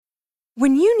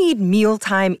When you need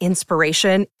mealtime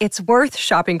inspiration, it's worth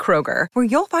shopping Kroger, where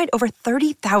you'll find over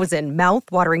 30,000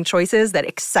 mouth-watering choices that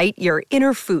excite your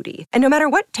inner foodie. And no matter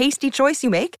what tasty choice you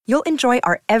make, you'll enjoy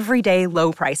our everyday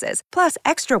low prices, plus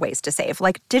extra ways to save,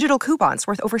 like digital coupons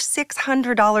worth over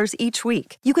 $600 each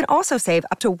week. You can also save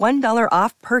up to $1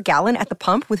 off per gallon at the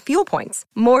pump with fuel points.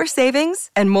 More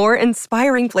savings and more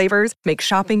inspiring flavors make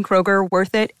shopping Kroger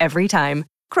worth it every time.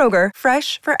 Kroger,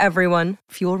 fresh for everyone.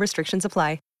 Fuel restrictions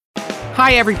apply.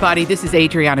 Hi, everybody. This is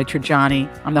Adriana Trajani.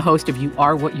 I'm the host of You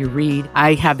Are What You Read.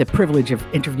 I have the privilege of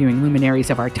interviewing luminaries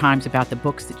of our times about the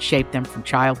books that shaped them from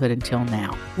childhood until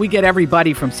now. We get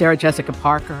everybody from Sarah Jessica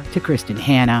Parker to Kristen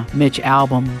Hanna, Mitch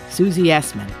Albom, Susie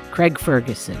Essman, Craig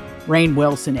Ferguson, Rainn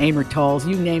Wilson, Amor Tolls,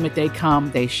 you name it, they come,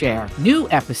 they share. New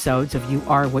episodes of You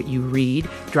Are What You Read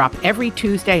drop every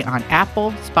Tuesday on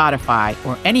Apple, Spotify,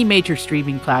 or any major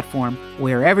streaming platform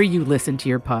wherever you listen to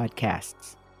your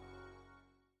podcasts.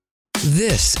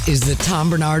 This is the Tom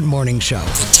Barnard Morning Show.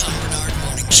 The Tom Barnard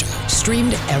Morning Show.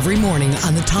 Streamed every morning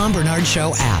on the Tom Barnard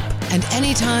Show app and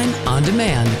anytime on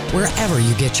demand wherever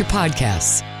you get your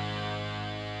podcasts.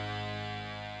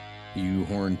 You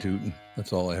horn tootin'.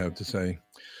 That's all I have to say.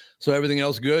 So everything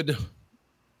else good?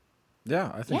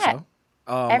 Yeah, I think so.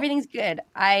 Everything's good.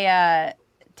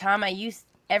 Tom, I use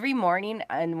every morning,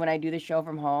 and when I do the show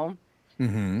from home,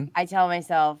 I tell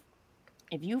myself,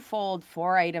 if you fold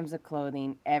 4 items of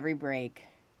clothing every break,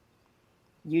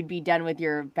 you'd be done with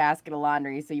your basket of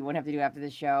laundry, so you wouldn't have to do it after the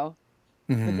show.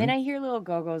 But then I hear little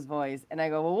Gogo's voice, and I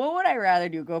go, well, what would I rather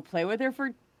do? Go play with her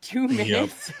for 2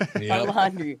 minutes on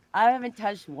laundry? I haven't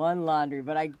touched one laundry,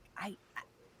 but I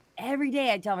every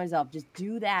day I tell myself, just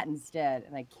do that instead,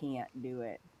 and I can't do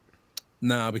it.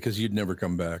 Nah, because you'd never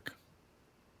come back.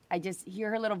 I just hear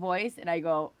her little voice, and I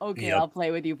go, okay, I'll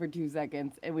play with you for 2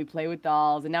 seconds. And we play with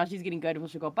dolls, and now she's getting good.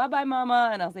 She'll go, bye-bye,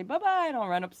 Mama, and I'll say, bye-bye, and I'll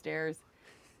run upstairs.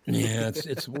 Yeah,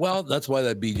 it's well, that's why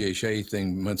that BJ Shea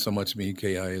thing meant so much to me,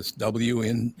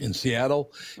 KISW in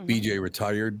Seattle. BJ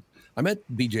retired. I met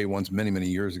BJ once many, many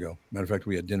years ago. Matter of fact,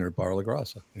 we had dinner at Bar La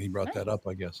Grassa, and he brought that up,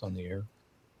 I guess, on the air.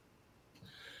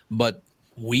 But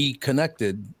we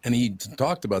connected, and he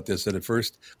talked about this, that at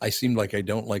first I seemed like I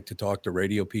don't like to talk to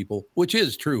radio people, which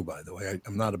is true, by the way.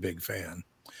 I'm not a big fan.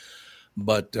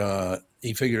 But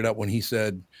he figured it out when he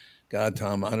said, God,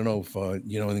 Tom, I don't know if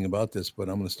you know anything about this, but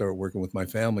I'm going to start working with my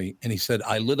family. And he said,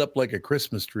 I lit up like a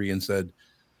Christmas tree and said,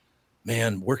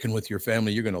 man, working with your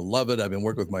family, you're going to love it. I've been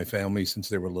working with my family since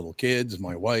they were little kids.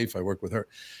 My wife, I work with her.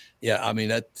 Yeah, I mean,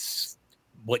 that's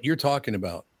what you're talking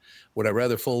about. Would I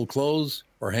rather fold clothes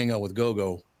or hang out with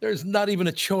Gogo? There's not even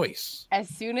a choice. As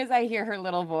soon as I hear her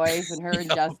little voice and her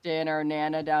and Justin or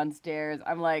Nana downstairs,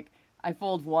 I'm like, I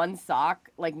fold one sock,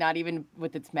 like not even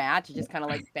with its match, just kind of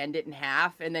like bend it in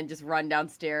half and then just run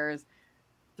downstairs,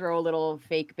 throw a little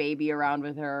fake baby around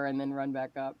with her and then run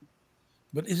back up.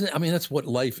 But that's what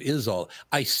life is all.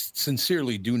 I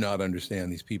sincerely do not understand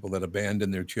these people that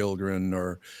abandon their children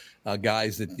or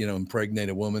guys that, impregnate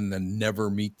a woman and then never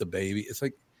meet the baby. It's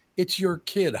like, it's your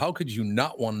kid. How could you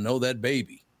not want to know that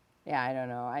baby? Yeah, I don't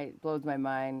know. It blows my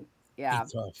mind. Yeah.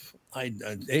 It's tough.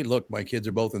 Hey, look, my kids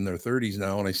are both in their 30s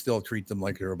now, and I still treat them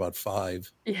like they're about 5.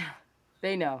 Yeah,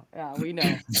 they know. Yeah, we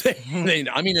know.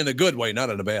 I mean, in a good way, not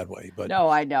in a bad way. But no,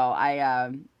 I know.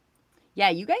 Yeah,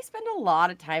 you guys spend a lot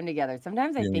of time together.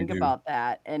 Sometimes I think about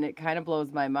that, and it kind of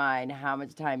blows my mind how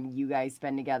much time you guys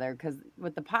spend together. Because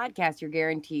with the podcast, you're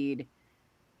guaranteed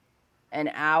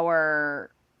an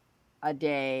hour a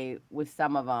day with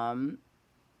some of them.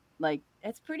 Like,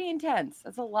 it's pretty intense.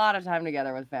 That's a lot of time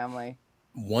together with family.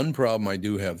 One problem I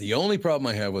do have, the only problem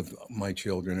I have with my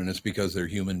children, and it's because they're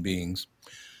human beings,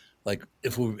 like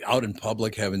if we're out in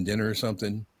public having dinner or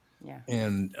something,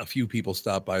 and a few people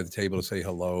stop by the table to say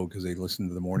hello because they listen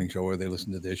to the morning show or they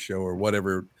listen to this show or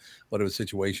whatever the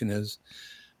situation is.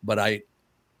 But I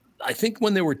think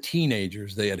when they were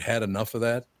teenagers, they had enough of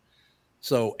that.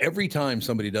 So every time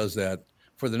somebody does that,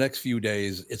 for the next few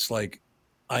days, it's like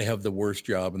I have the worst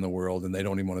job in the world and they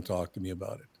don't even want to talk to me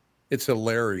about it. It's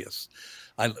hilarious.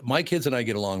 My kids and I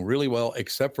get along really well,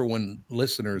 except for when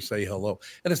listeners say hello.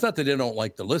 And it's not that they don't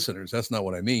like the listeners. That's not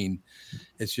what I mean.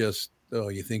 It's just,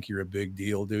 you think you're a big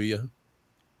deal, do you?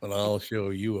 Well, I'll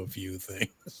show you a few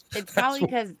things. It's probably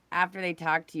because after they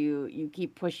talk to you, you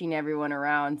keep pushing everyone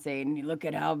around saying, look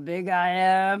at how big I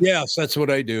am. Yes, that's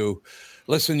what I do.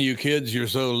 Listen, you kids, you're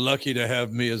so lucky to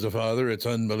have me as a father. It's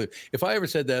unbelievable. If I ever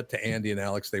said that to Andy and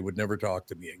Alex, they would never talk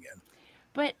to me again.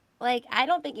 But, I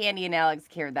don't think Andy and Alex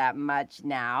care that much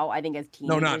now. I think as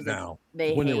teenagers, no, not now.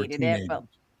 They hated it. But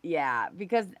yeah,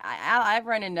 because I've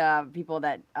run into people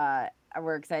that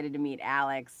were excited to meet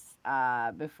Alex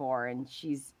before, and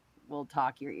she's will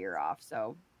talk your ear off.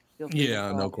 So feel free to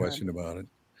go no up question about it.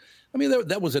 I mean,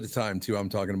 that was at a time too. I'm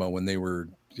talking about when they were,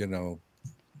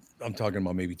 I'm talking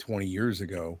about maybe 20 years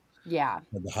ago. Yeah.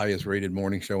 The highest rated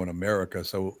morning show in America.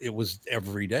 So it was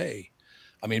every day.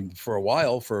 I mean, for a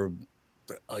while, for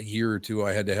a year or two,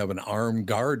 I had to have an armed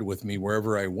guard with me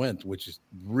wherever I went, which is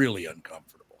really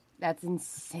uncomfortable. That's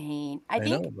insane. I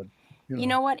think, know, but, you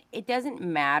know what? It doesn't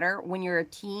matter. When you're a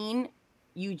teen,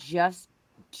 you just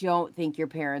don't think your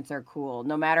parents are cool,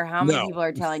 no matter how many people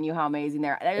are telling you how amazing they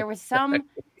are. There was some,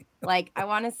 like, I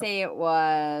want to say it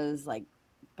was like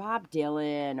Bob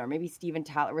Dylan or maybe Steven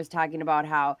Tyler was talking about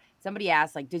how somebody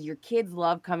asked, like, does your kids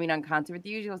love coming on concert with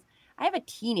you? She goes, I have a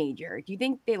teenager. Do you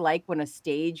think they like when a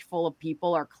stage full of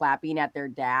people are clapping at their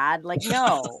dad? Like,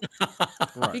 no,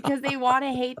 Right. because they want to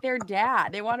hate their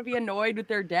dad. They want to be annoyed with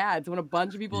their dads. When a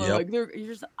bunch of people are like, you're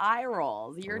just eye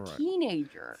rolls. You're a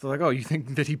teenager. So like, oh, you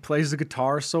think that he plays the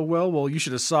guitar so well? Well, you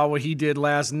should have saw what he did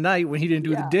last night when he didn't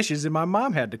do the dishes and my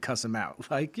mom had to cuss him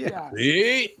out. Like,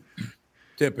 See?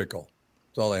 Typical.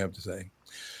 That's all I have to say.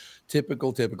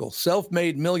 Typical.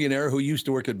 Self-made millionaire who used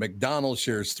to work at McDonald's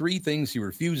shares 3 things he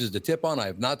refuses to tip on. I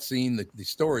have not seen the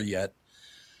story yet.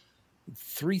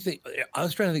 3 things. I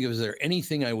was trying to think of, is there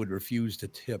anything I would refuse to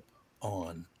tip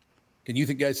on? Can you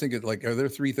guys think of, like, are there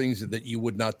 3 things that you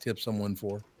would not tip someone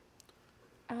for?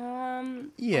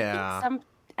 Yeah.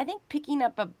 I think picking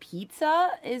up a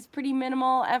pizza is pretty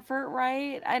minimal effort,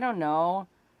 right? I don't know.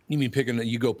 You mean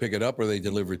you go pick it up, or they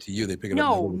deliver it to you? They pick it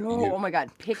up. No. Oh my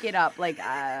God, pick it up. Like,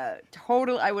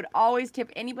 total. I would always tip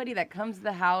anybody that comes to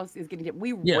the house is getting tipped.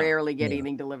 We rarely get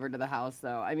anything delivered to the house,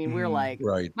 though. I mean, we're like,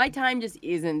 my time just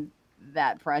isn't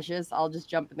that precious. I'll just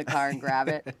jump in the car and grab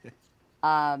it.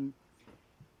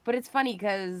 But it's funny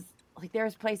because, like,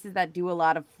 there's places that do a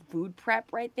lot of food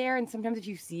prep right there, and sometimes if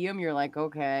you see them, you're like,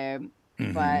 okay.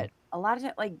 But a lot of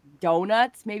times, like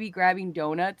donuts, maybe grabbing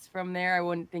donuts from there, I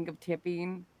wouldn't think of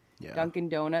tipping. Yeah. Dunkin'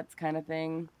 Donuts kind of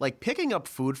thing. Like, picking up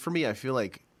food for me, I feel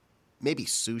like maybe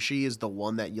sushi is the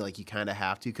one that you kind of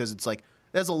have to, because it's like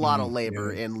there's a lot of labor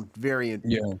and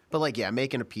but like,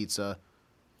 making a pizza,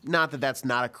 not that that's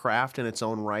not a craft in its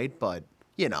own right, but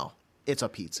it's a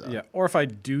pizza. Yeah. Or if I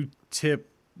do tip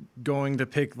going to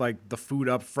pick like the food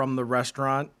up from the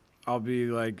restaurant, I'll be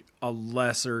like a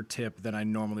lesser tip than I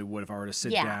normally would if I were to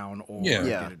sit down or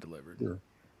get it delivered. Sure.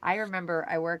 I remember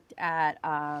I worked at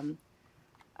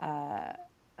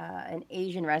an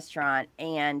Asian restaurant,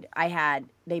 and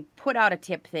they put out a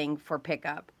tip thing for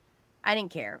pickup. I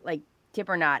didn't care, like, tip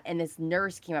or not. And this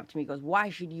nurse came up to me, goes, why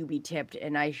should you be tipped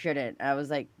and I shouldn't? I was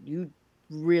like, you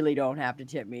really don't have to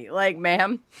tip me. Like,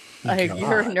 ma'am, like,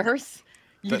 you're a nurse.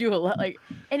 You do a lot. Like,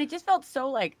 and it just felt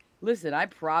so like, listen, I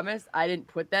promise I didn't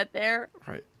put that there.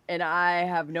 Right. And I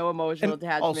have no emotional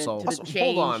attachment to the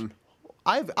change. Hold on.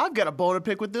 I've got a bone to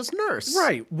pick with this nurse.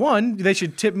 Right. One, they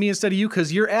should tip me instead of you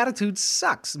because your attitude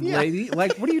sucks, lady.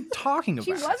 Like, what are you talking about?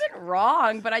 She wasn't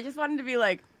wrong, but I just wanted to be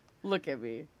like, look at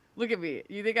me. Look at me.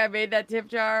 You think I made that tip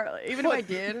jar? Even if I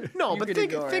did. No, but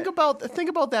think about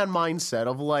that mindset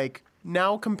of, like,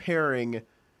 now comparing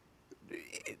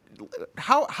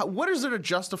what is there to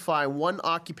justify one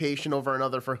occupation over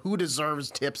another for who deserves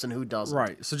tips and who doesn't?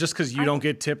 Right. So just because you don't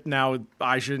get tipped now,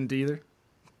 I shouldn't either?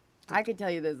 I can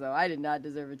tell you this, though. I did not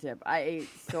deserve a tip. I ate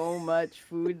so much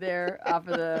food there off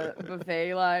of the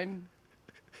buffet line.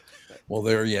 Well,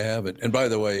 there you have it. And by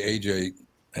the way, AJ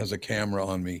has a camera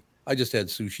on me. I just had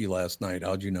sushi last night.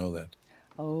 How'd you know that?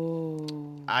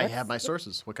 Oh. I have my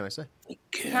sources. What can I say?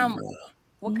 Camera.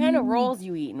 What kind of rolls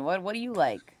you eating? What do you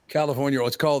like? California.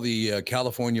 It's called the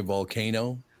California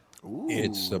Volcano. Ooh.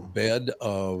 It's a bed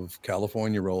of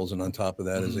California rolls, and on top of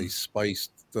that is a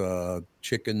spiced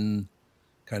chicken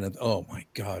kind of. Oh my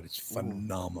God, it's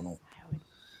phenomenal.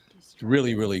 It's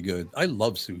really, really good. I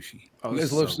love sushi. You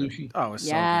guys love sushi? Oh, it's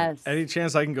so good. Any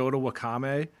chance I can go to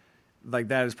Wakame? Like,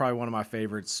 that is probably one of my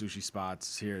favorite sushi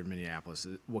spots here in Minneapolis.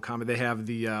 Wakame, they have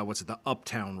the the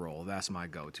Uptown roll. That's my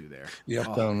go-to there. The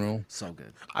Uptown roll, so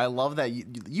good. I love that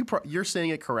you're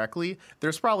saying it correctly.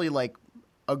 There's probably like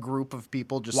a group of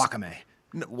people just Wakame.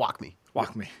 No, Wakame.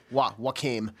 Wakame.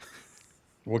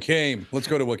 Wakame. Let's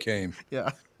go to Wakame. Yeah.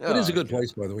 It is a good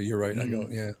place, by the way. You're right. I go.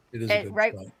 Yeah, it is a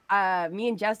good spot. Me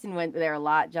and Justin went there a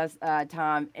lot.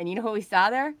 Tom, and you know who we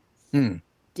saw there?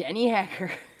 Denny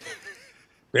Hacker.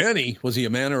 Benny, was he a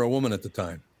man or a woman at the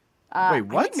time? Wait,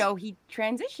 what? I didn't know he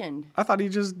transitioned. I thought he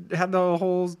just had the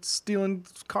whole stealing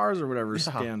cars or whatever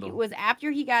scandal. It was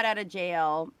after he got out of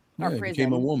jail or prison. He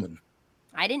became a woman.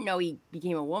 I didn't know he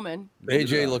became a woman.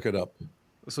 AJ, look it up.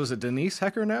 So is it Denise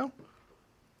Hecker now?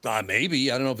 Maybe.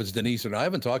 I don't know if it's Denise or not. I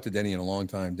haven't talked to Denny in a long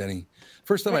time. Denny.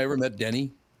 First time I ever met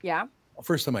Denny. Yeah.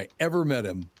 First time I ever met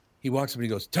him He walks up and he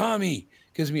goes, Tommy,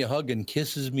 gives me a hug and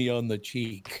kisses me on the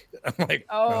cheek. I'm like,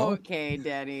 okay,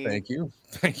 Denny. Thank you,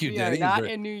 Denny. We are not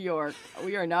in New York.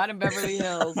 We are not in Beverly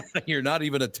Hills. You're not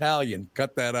even Italian.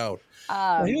 Cut that out.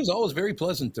 He was always very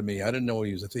pleasant to me. I didn't know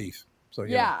he was a thief. So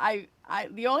yeah, I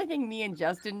the only thing me and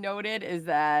Justin noted is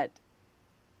that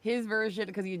his version,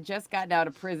 because he had just gotten out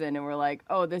of prison, and we're like,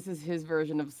 oh, this is his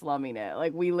version of slumming it.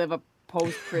 Like, we live a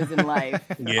post-prison life.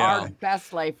 Our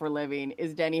best life we're living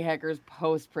is Denny Hecker's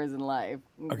post-prison life.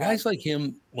 Okay. Are guys like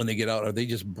him, when they get out, are they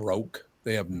just broke?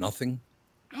 They have nothing?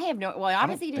 I have no... Well,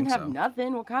 obviously he didn't have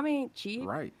nothing. Well, Wakame ain't cheap.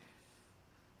 Right.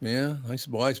 Yeah, I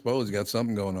suppose he got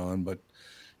something going on, but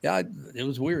yeah, it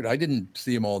was weird. I didn't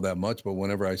see him all that much, but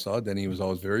whenever I saw Denny, he was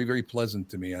always very, very pleasant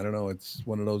to me. I don't know. It's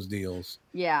one of those deals.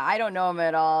 Yeah, I don't know him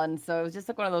at all, and so it was just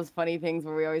like one of those funny things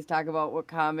where we always talk about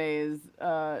Wakame's...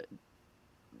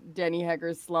 Denny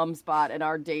Hecker's slum spot and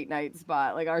our date night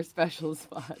spot, like our special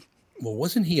spot. Well,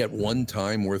 wasn't he at one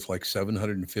time worth like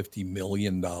 $750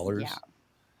 million?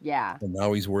 Yeah. And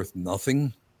now he's worth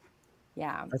nothing?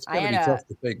 Yeah. That's gotta be tough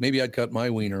to take. Maybe I'd cut my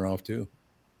wiener off too.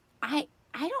 I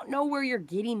don't know where you're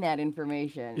getting that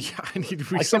information. Yeah,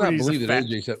 I cannot believe that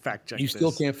AJ said fact check. You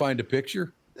still can't find a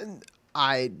picture?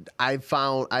 I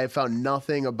found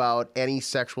nothing about any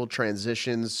sexual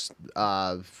transitions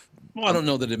Well, I don't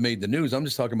know that it made the news. I'm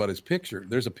just talking about his picture.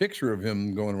 There's a picture of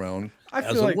him going around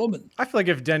as a woman. I feel like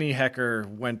if Denny Hecker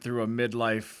went through a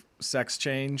midlife sex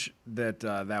change, that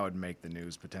would make the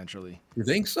news potentially. You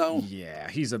think so? Yeah,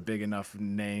 he's a big enough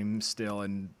name still,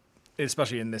 and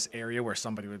especially in this area where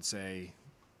somebody would say,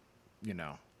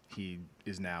 he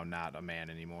is now not a man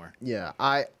anymore. Yeah,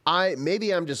 I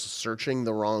maybe I'm just searching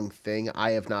the wrong thing.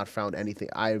 I have not found anything.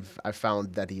 I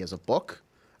found that he has a book.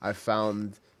 I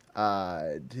found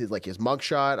his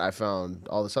mugshot. I found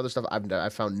all this other stuff. I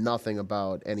found nothing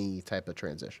about any type of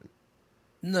transition.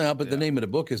 No, but the name of the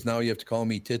book is Now You Have to Call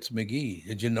Me Tits McGee.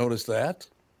 Did you notice that?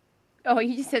 Oh,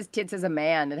 he just says tits as a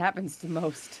man. It happens to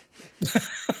most.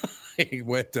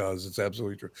 It does. It's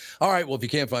absolutely true. All right. Well, if you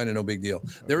can't find it, no big deal.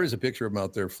 There is a picture of him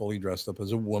out there fully dressed up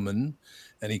as a woman.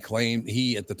 And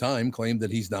he at the time claimed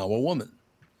that he's now a woman.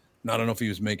 Now, I don't know if he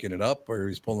was making it up or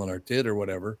he's pulling our tit or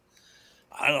whatever.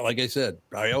 I don't know. Like I said,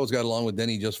 I always got along with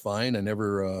Denny just fine. I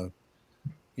never,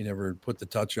 he never put the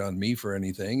touch on me for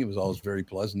anything. It was always very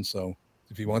pleasant. So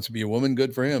if he wants to be a woman,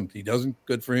 good for him. If he doesn't,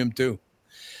 good for him too.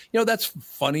 That's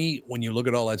funny when you look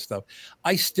at all that stuff.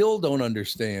 I still don't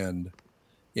understand.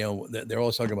 They're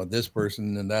always talking about this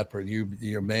person and that person.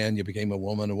 You're a man, you became a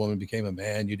woman became a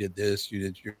man. You did this,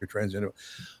 you're transgender.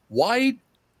 Why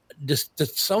does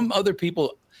some other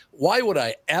people? Why would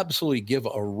I absolutely give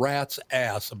a rat's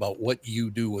ass about what you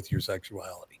do with your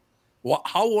sexuality?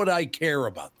 How would I care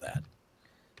about that?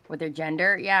 With their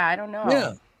gender? Yeah, I don't know.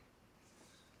 Yeah.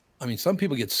 I mean, some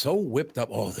people get so whipped up.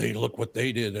 Oh, they look what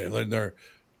they did. They're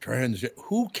trans.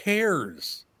 Who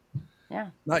cares? Yeah.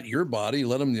 Not your body.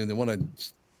 Let them. They want to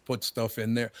put stuff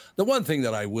in there. The one thing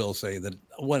that I will say that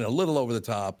went a little over the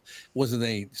top was when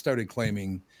they started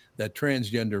claiming that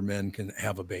transgender men can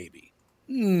have a baby.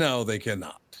 No, they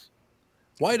cannot.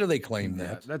 Why do they claim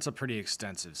that? That's a pretty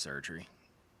extensive surgery.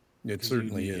 It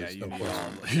certainly is.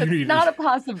 It's not a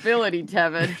possibility,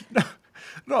 Tevin.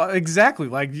 No, exactly.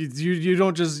 Like you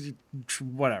don't just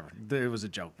whatever. It was a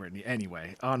joke, Brittany.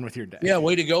 Anyway, on with your day. Yeah,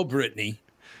 way to go, Brittany.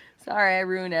 Sorry, I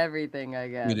ruined everything, I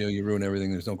guess. You do. You ruin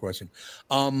everything. There's no question.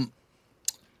 God,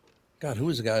 who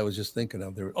was the guy I was just thinking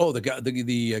of there? Oh, the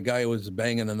guy who was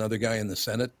banging another guy in the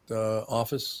Senate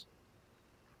office.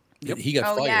 Yep. He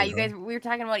got fired. Oh, yeah. You guys, we were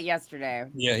talking about it yesterday.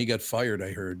 Yeah, he got fired,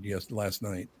 I heard, last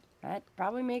night. That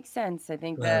probably makes sense. I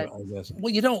think that. I guess.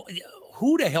 Well,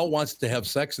 who the hell wants to have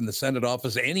sex in the Senate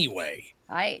office anyway?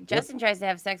 Justin tries to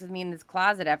have sex with me in this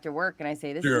closet after work, and I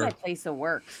say, "This is my place of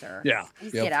work, sir. Yeah,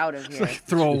 please get out of here."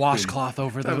 Throw a washcloth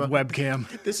over the webcam.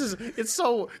 It's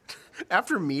so.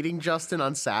 After meeting Justin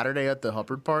on Saturday at the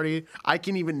Hubbard party, I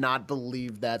can even not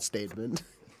believe that statement.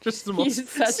 Just the most. It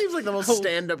seems like the most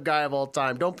stand-up guy of all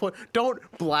time. Don't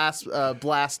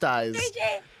blastize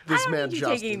this man,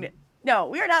 Justin. No,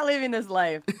 we are not living this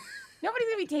life. Nobody's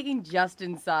gonna be taking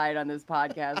Justin's side on this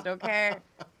podcast, okay?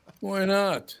 Why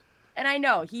not? And I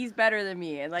know he's better than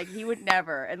me, and he would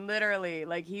never. And literally,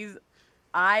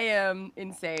 I am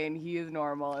insane. He is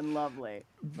normal and lovely.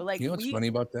 But you know what's funny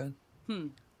about that?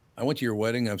 I went to your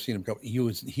wedding. I've seen him come.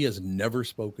 He has never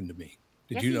spoken to me.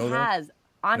 Did you know that? He has.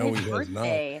 On his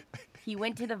birthday, he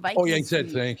went to the Vikings. Oh yeah, he said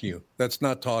thank you. That's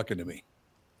not talking to me.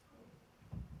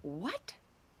 What?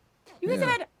 You guys have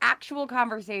had actual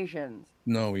conversations.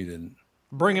 No, he didn't.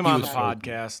 Bring him on the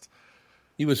podcast.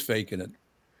 He was faking it.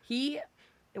 He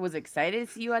was excited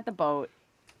to see you at the boat.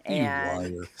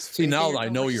 And you liar. See, now I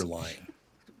know you're lying.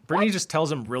 Brittany just tells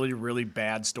him really, really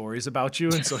bad stories about you,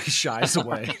 and so he shies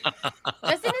away.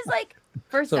 Justin is like,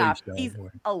 first off, he's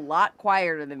a lot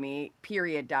quieter than me,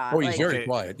 period, dot. Oh, he's very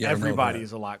quiet. Yeah,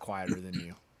 everybody's a lot quieter than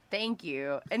you. Thank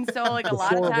you. And so, like, a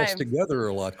lot of times. The 4 of us together are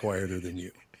a lot quieter than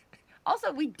you.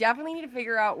 Also, we definitely need to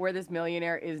figure out where this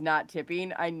millionaire is not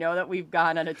tipping. I know that we've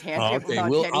gone on a tangent okay,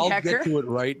 I'll get to it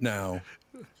right now.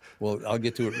 Well, I'll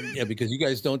get to it. Yeah, because you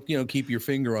guys don't, keep your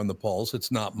finger on the pulse.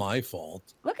 It's not my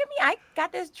fault. Look at me. I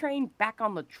got this train back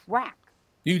on the track.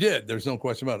 You did. There's no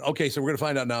question about it. Okay, so we're going to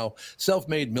find out now.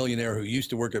 Self-made millionaire who used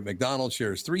to work at McDonald's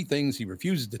shares 3 things he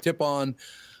refuses to tip on.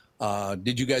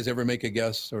 Did you guys ever make a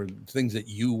guess or things that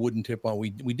you wouldn't tip on? We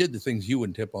did the things you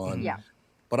wouldn't tip on. Yeah.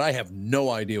 But I have no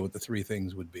idea what the 3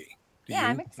 things would be. Do you?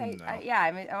 I'm excited. No.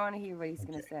 I want to hear what he's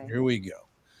going to say. Here we go.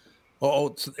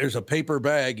 Oh, there's a paper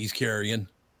bag he's carrying.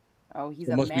 Oh, he's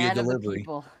a man of the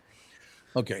people.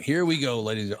 Okay, here we go,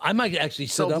 ladies and gentlemen. I might actually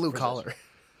sit up. So blue collar.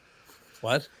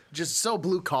 What? Just so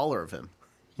blue collar of him.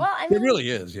 Well, I mean, it really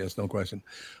is. Yes, no question.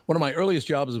 One of my earliest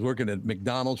jobs was working at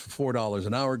McDonald's for $4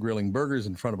 an hour, grilling burgers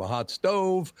in front of a hot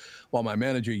stove while my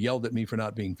manager yelled at me for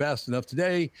not being fast enough.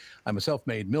 Today, I'm a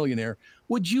self-made millionaire.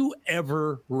 Would you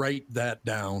ever write that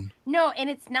down? No, and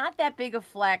it's not that big a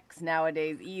flex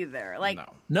nowadays either. Like,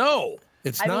 no,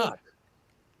 it's not.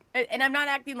 And I'm not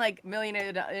acting like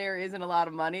millionaire isn't a lot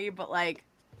of money, but like,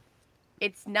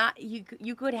 it's not.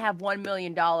 You could have $1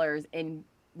 million and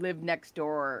live next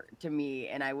door to me,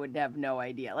 and I would have no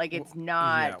idea. Like, it's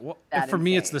not. Yeah. Well, that for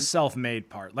me, it's the self-made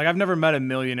part. Like, I've never met a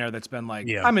millionaire that's been like,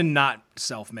 I'm in not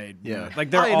self-made. Yeah,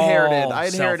 like I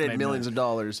inherited millions of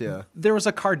dollars. Yeah, there was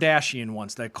a Kardashian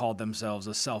once that called themselves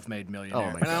a self-made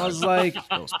millionaire, and I was like,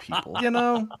 those people,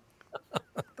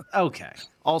 Okay.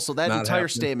 Also, that entire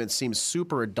statement seems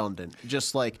super redundant.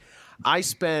 Just like I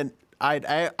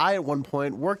at one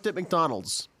point worked at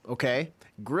McDonald's, okay?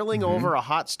 Grilling over a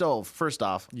hot stove. First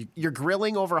off, you're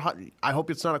grilling over a hot... I hope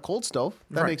it's not a cold stove.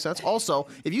 That makes sense. Also,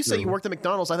 if you say you worked at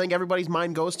McDonald's, I think everybody's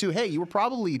mind goes to, hey, you were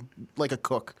probably like a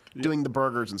cook doing the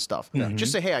burgers and stuff.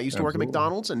 Just say, hey, I used to work at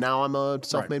McDonald's, and now I'm a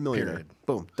self-made millionaire. Period.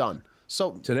 Boom, done.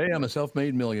 So today I'm a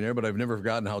self-made millionaire, but I've never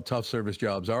forgotten how tough service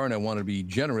jobs are, and I want to be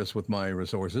generous with my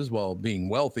resources while being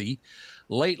wealthy.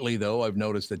 Lately, though, I've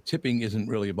noticed that tipping isn't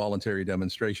really a voluntary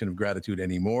demonstration of gratitude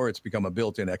anymore. It's become a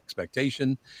built-in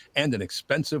expectation and an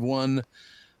expensive one.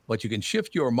 But you can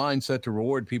shift your mindset to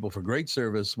reward people for great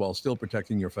service while still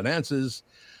protecting your finances.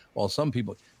 While some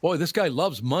people, boy, this guy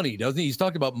loves money, doesn't he? He's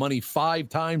talked about money 5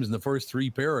 times in the first 3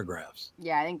 paragraphs.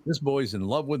 Yeah, I think this boy's in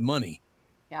love with money.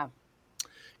 Yeah.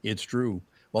 It's true.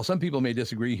 While some people may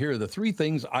disagree, here are the 3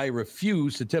 things I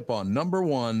refuse to tip on. Number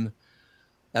 1,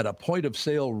 at a point of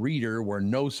sale reader where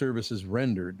no service is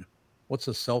rendered. What's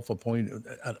a point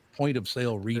of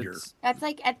sale reader? That's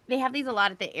like they have these a lot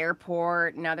at the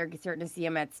airport. Now they're starting to see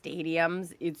them at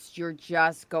stadiums. You're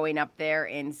just going up there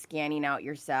and scanning out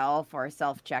yourself or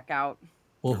self checkout.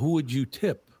 Well, who would you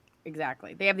tip?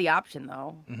 Exactly. They have the option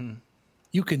though. Mm-hmm.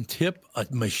 You can tip a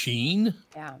machine?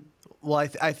 Yeah. Well,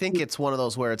 I think it's one of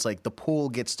those where it's like the pool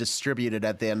gets distributed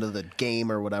at the end of the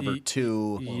game or whatever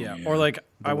to or like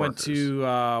I went to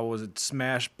was it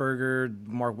Smash Burger,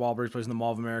 Mark Wahlberg's place in the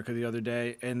Mall of America the other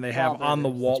day, and they have on the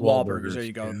wall Wahlburgers. There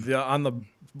you go. On the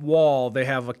wall they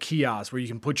have a kiosk where you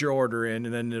can put your order in,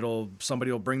 and then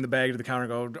somebody will bring the bag to the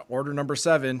counter and go order number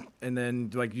 7, and then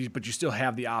but you still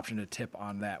have the option to tip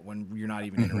on that when you're not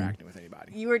even interacting with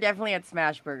anybody. You were definitely at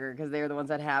Smash Burger because they're the ones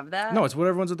that have that. No, it's what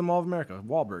everyone's at the Mall of America.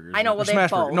 Wahlburgers. I know. Well, they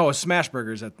have both. No, it's Smash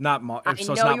Burgers at not Mall. I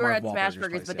know you were at Smash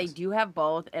Burgers, but they do have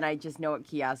both, and I just know what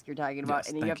kiosk you're talking about,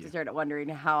 and you have to start wondering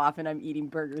how often I'm eating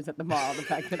burgers at the mall. The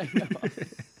fact that I know.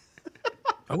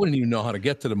 I wouldn't even know how to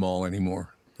get to the mall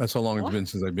anymore. That's how long it's been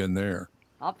since I've been there.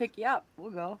 I'll pick you up.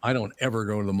 We'll go. I don't ever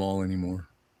go to the mall anymore.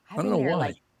 I don't know why.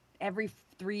 Like every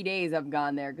 3 days I've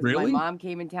gone there because my mom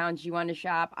came in town. She wanted to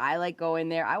shop. I like going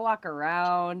there. I walk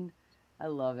around. I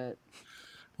love it.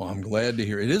 Well, I'm glad to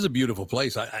hear it. It is a beautiful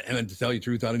place. And to tell you the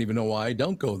truth, I don't even know why I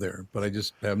don't go there, but I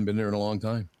just haven't been there in a long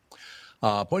time.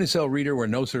 Point of sale reader where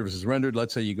no service is rendered.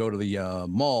 Let's say you go to the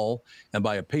mall and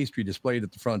buy a pastry displayed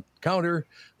at the front counter.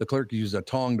 The clerk uses a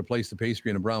tong to place the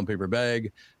pastry in a brown paper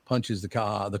bag, punches the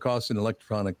cost in an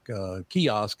electronic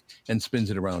kiosk, and spins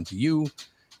it around to you.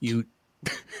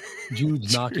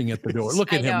 Jude's knocking at the door.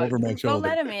 Look at him over my shoulder. Go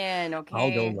let him in, okay?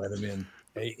 I'll go let him in.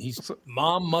 Hey,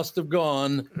 Mom must have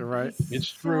gone. Right. It's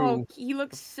true. He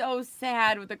looks so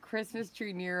sad with a Christmas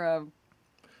tree near him.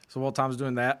 So while Tom's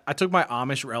doing that, I took my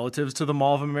Amish relatives to the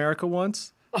Mall of America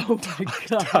once. Oh my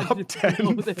God. Top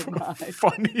 10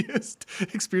 funniest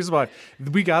experience about it.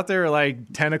 We got there at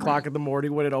like 10 o'clock in the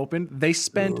morning when it opened. They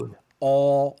spent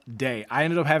all day. I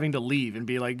ended up having to leave and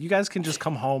be like, you guys can just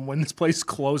come home when this place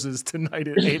closes tonight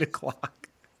at 8 o'clock.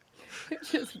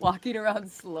 Just walking around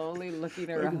slowly,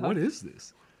 looking around. Like, what is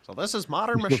this? So this is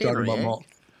modern machinery.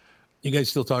 You guys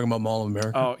still talking about Mall of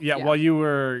America? Oh, yeah. While you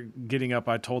were getting up,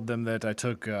 I told them that I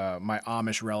took my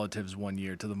Amish relatives one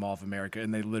year to the Mall of America,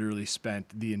 and they literally spent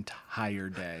the entire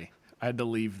day. I had to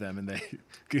leave them, and they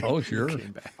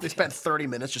came back. They spent 30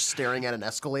 minutes just staring at an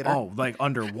escalator. Oh, like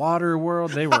underwater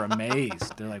world. They were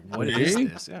amazed. They're like, what is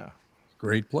this? Yeah.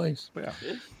 Great place. Yeah.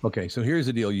 Okay, so here's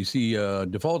the deal. You see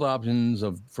default options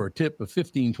for a tip of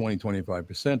 15, 20,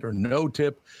 25% or no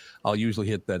tip. I'll usually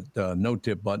hit that no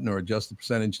tip button or adjust the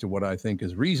percentage to what I think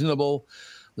is reasonable.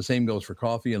 The same goes for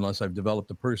coffee, unless I've developed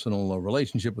a personal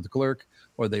relationship with the clerk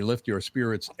or they lift your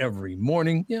spirits every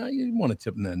morning. Yeah, you want to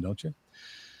tip them then, don't you?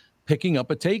 Picking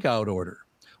up a takeout order.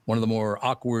 One of the more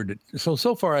awkward.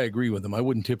 So far I agree with them. I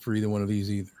wouldn't tip for either one of these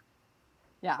either.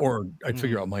 Yeah. Or I'd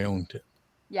figure out my own tip.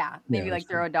 Yeah, maybe like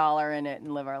throw $1 in it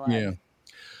and live our life. Yeah.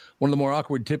 One of the more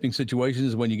awkward tipping situations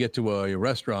is when you get to a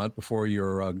restaurant before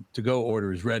your to-go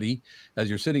order is ready. As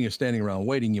you're sitting or standing around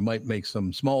waiting, you might make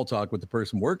some small talk with the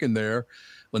person working there.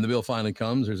 When the bill finally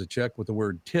comes, there's a check with the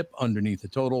word tip underneath the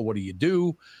total. What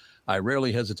do? I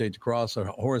rarely hesitate to cross a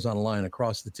horizontal line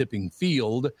across the tipping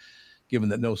field, given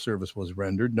that no service was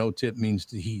rendered. No tip means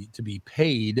to be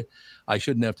paid. I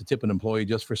shouldn't have to tip an employee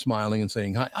just for smiling and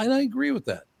saying hi. And I agree with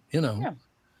that, Yeah.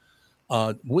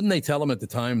 Wouldn't they tell them at the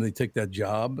time they take that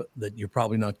job that you're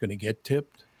probably not going to get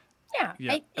tipped?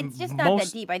 Yeah. It's just not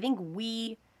that deep. I think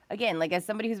we, again, like as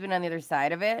somebody who's been on the other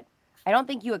side of it, I don't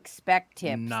think you expect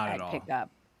tips at pickup.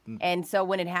 And so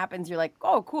when it happens, you're like,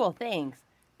 oh, cool, thanks.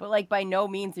 But like by no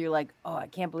means you're like, oh, I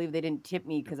can't believe they didn't tip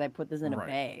me because I put this in a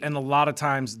bag. And a lot of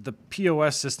times the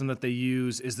POS system that they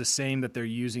use is the same that they're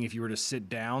using if you were to sit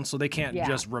down. So they can't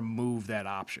just remove that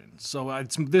option. So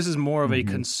this is more of a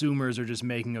consumers are just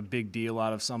making a big deal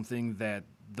out of something that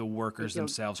the workers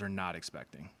themselves are not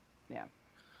expecting. Yeah.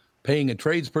 Paying a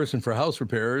tradesperson for house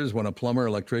repairs when a plumber,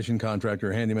 electrician,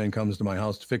 contractor, or handyman comes to my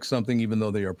house to fix something, even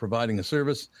though they are providing a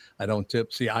service, I don't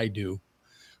tip. See, I do.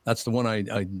 That's the one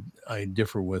I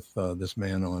differ with this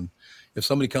man on. If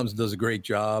somebody comes and does a great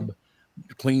job,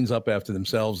 cleans up after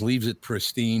themselves, leaves it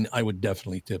pristine, I would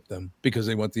definitely tip them because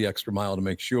they went the extra mile to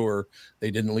make sure they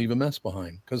didn't leave a mess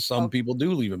behind, because some people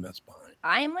do leave a mess behind.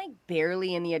 I am like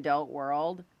barely in the adult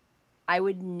world. I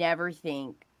would never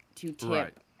think to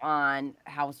tip on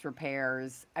house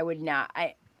repairs. I would not.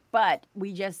 But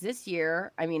we just this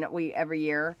year, every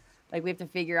year, like we have to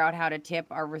figure out how to tip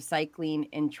our recycling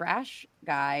and trash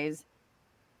guys.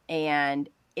 And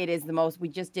it is we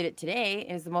just did it today.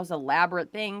 It is the most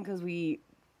elaborate thing because we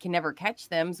can never catch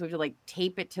them. So we have to like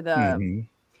tape it to the,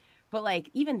 but like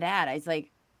even that, I was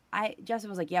like, Justin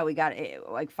was like, yeah, we got it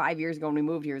like 5 years ago when we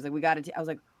moved here. It was like, we got it. I was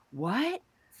like, what?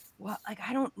 Like,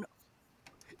 I don't know.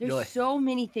 There's so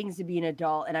many things to be an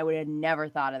adult. And I would have never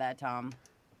thought of that, Tom.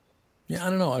 Yeah, I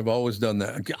don't know. I've always done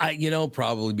that.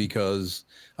 Probably because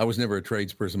I was never a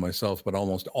tradesperson myself, but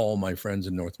almost all my friends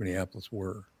in North Minneapolis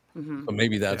were. So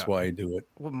maybe that's why I do it.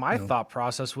 Well, my thought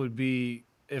process would be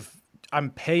if I'm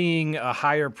paying a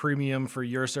higher premium for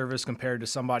your service compared to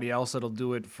somebody else that'll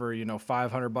do it for,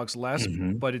 $500 less,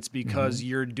 but it's because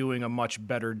you're doing a much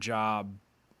better job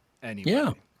anyway.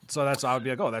 Yeah. So I would be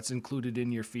like, oh, that's included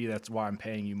in your fee. That's why I'm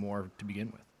paying you more to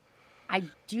begin with. I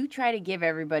do try to give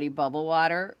everybody bubble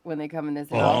water when they come in this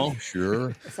house. Oh,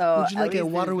 sure. So would you like a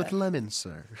water with lemon,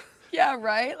 sir? Yeah,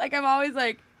 right? Like, I'm always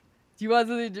like, do you want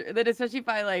something? Then especially if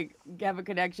I, like, have a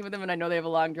connection with them and I know they have a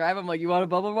long drive, I'm like, you want a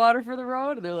bubble water for the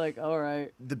road? And they're like, all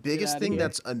right. The biggest thing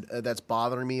that's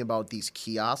bothering me about these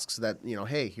kiosks that,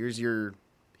 hey, here's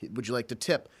would you like to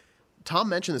tip? Tom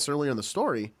mentioned this earlier in the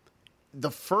story.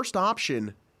 The first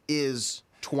option is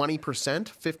 20%,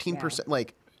 15%,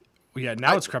 like. Well, yeah,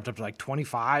 now it's crept up to like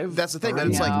 25. That's the thing.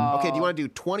 It's like, okay, do you want to do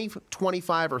 20,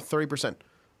 25, or 30%?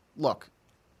 Look,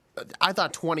 I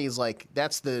thought 20 is like,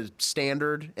 that's the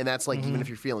standard, and that's like even if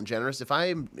you're feeling generous. If I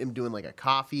am doing like a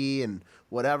coffee and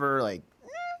whatever, like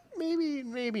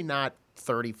maybe not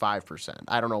 35%.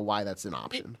 I don't know why that's an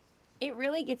option. It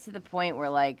really gets to the point where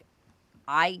like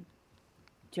I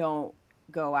don't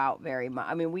go out very much.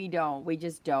 I mean, we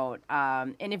just don't.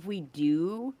 And if we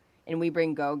do and we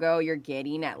bring Go-Go, you're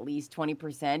getting at least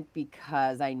 20%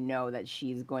 because I know that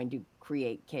she's going to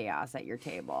create chaos at your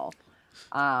table.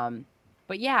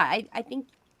 But yeah, I think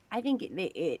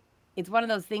it's one of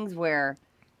those things where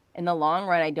in the long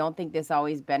run, I don't think this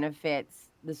always benefits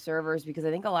the servers because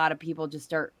I think a lot of people just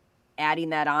start adding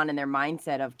that on in their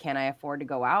mindset of, can I afford to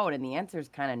go out? And the answer is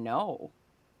kind of no.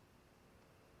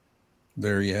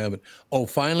 There you have it. Oh,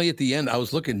 finally at the end, I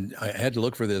had to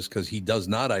look for this because he does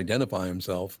not identify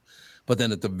himself. But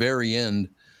then at the very end,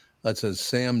 that says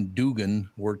Sam Dugan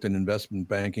worked in investment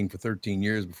banking for 13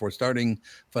 years before starting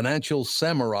Financial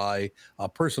Samurai, a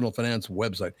personal finance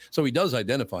website. So he does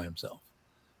identify himself,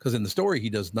 because in the story he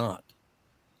does not.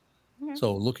 Mm-hmm.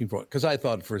 So looking for it, because I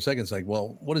thought for a second, it's like,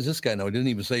 well, what does this guy know? He didn't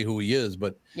even say who he is,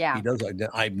 but he does.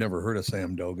 I've never heard of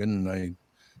Sam Dugan, and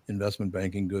investment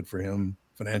banking, good for him.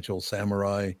 Financial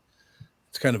Samurai.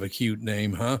 It's kind of a cute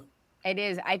name, huh? It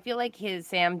is. I feel like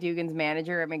Sam Dugan's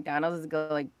manager at McDonald's is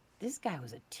like, this guy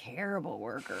was a terrible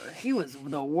worker. He was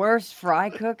the worst fry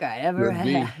cook I ever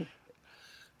had.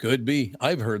 Could be.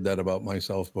 I've heard that about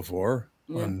myself before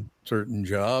on certain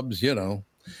jobs,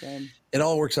 Same. It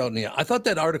all works out in the end. I thought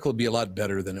that article would be a lot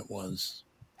better than it was.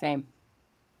 Same.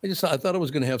 I thought it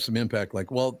was going to have some impact. Like,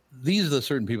 well, these are the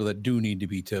certain people that do need to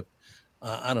be tipped.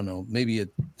 I don't know. Maybe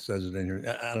it says it in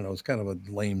here. I don't know. It's kind of a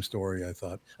lame story, I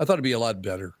thought. I thought it'd be a lot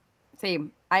better.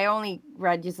 Same. I only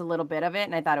read just a little bit of it,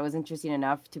 and I thought it was interesting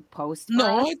enough to post.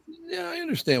 I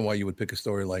understand why you would pick a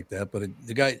story like that. But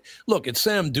the guy, look, it's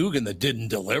Sam Dugan that didn't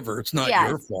deliver. It's not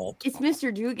your fault. It's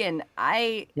Mr. Dugan.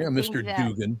 Mr.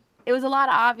 Dugan. It was a lot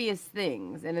of obvious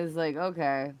things, and it was like,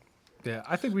 okay. Yeah,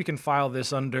 I think we can file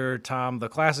this under, Tom, the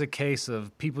classic case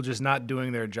of people just not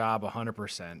doing their job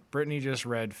 100%. Brittany just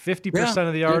read 50%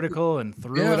 of the article and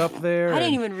threw it up there. I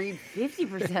didn't even read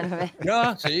 50% of it.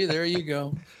 Yeah, see, there you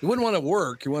go. You wouldn't want to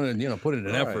work. You want to, put in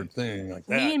an effort thing like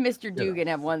that. Me and Mr. Dugan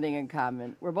have one thing in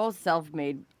common. We're both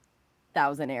self-made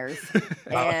thousandaires.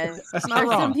 And there's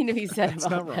something to be said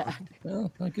about that.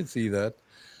 Well, I could see that.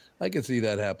 I could see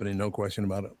that happening, no question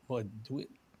about it. Boy,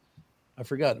 I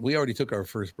forgot. We already took our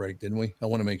first break, didn't we? I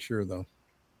want to make sure, though.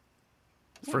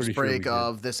 First break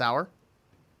of this hour?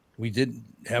 We did.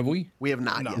 Have we? We have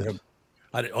not yet.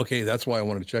 Okay, that's why I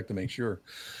wanted to check to make sure.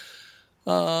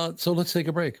 So let's take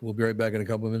a break. We'll be right back in a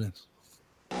couple of minutes.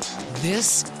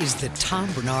 This is the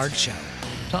Tom Barnard Show.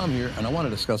 Tom here, and I want to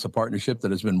discuss a partnership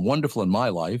that has been wonderful in my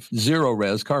life, Zero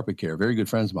Res Carpet Care. Very good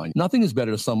friends of mine. Nothing is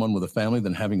better to someone with a family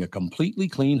than having a completely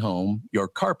clean home. Your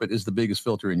carpet is the biggest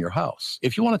filter in your house.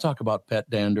 If you want to talk about pet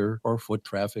dander or foot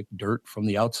traffic, dirt from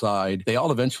the outside, they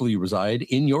all eventually reside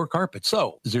in your carpet.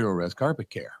 So, Zero Res Carpet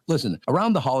Care. Listen,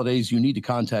 around the holidays, you need to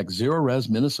contact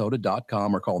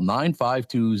ZeroResMinnesota.com or call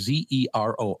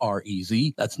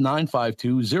 952-ZEROREZ. That's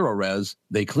 952-ZERO-RES.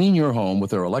 They clean your home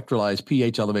with their electrolyzed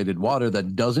pH-elevated water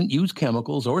that doesn't use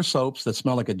chemicals or soaps that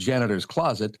smell like a janitor's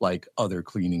closet like other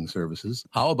cleaning services.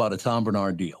 How about a Tom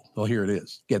Barnard deal? Well, here it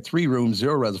is. Get 3 rooms,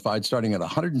 Zero Resified, starting at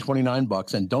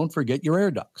 $129, and don't forget your air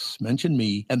ducts. Mention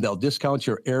me, and they'll discount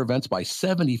your air vents by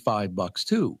 $75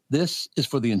 too. This is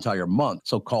for the entire month,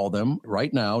 so call them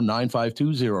right now,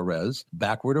 952-0-RES,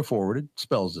 backward or forwarded,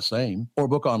 spells the same, or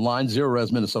book online,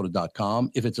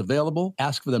 ZeroResMinnesota.com. If it's available,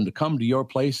 ask for them to come to your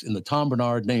place in the Tom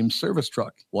Barnard named service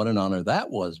truck. What an honor that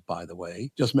was, by the way.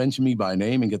 Just mention me by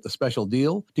name and get the special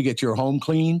deal to get your home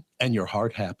clean and your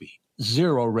heart happy.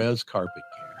 Zero Res Carpet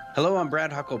Care. Hello, I'm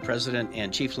Brad Huckle, President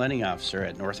and Chief Lending Officer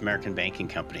at North American Banking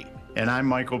Company. And I'm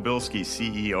Michael Bilski,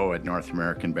 CEO at North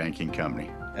American Banking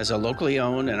Company. As a locally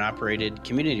owned and operated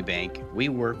community bank, we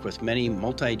work with many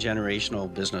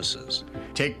multi-generational businesses.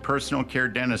 Take Personal Care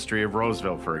Dentistry of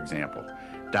Roseville, for example.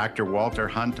 Dr. Walter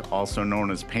Hunt, also known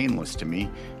as Painless to me,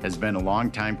 has been a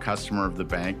longtime customer of the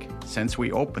bank since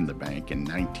we opened the bank in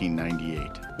 1998.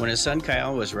 When his son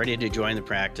Kyle was ready to join the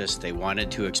practice, they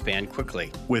wanted to expand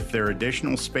quickly. With their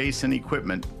additional space and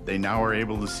equipment, they now are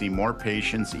able to see more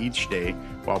patients each day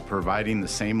while providing the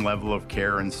same level of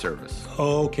care and service.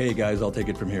 Okay, guys, I'll take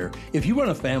it from here. If you run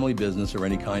a family business or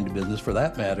any kind of business for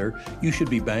that matter, you should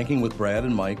be banking with Brad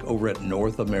and Mike over at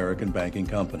North American Banking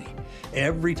Company.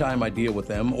 Every time I deal with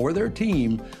them or their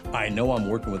team, I know I'm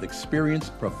working with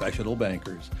experienced professional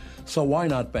bankers. So why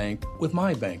not bank with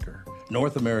my banker?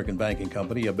 North American Banking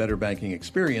Company, a better banking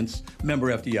experience, member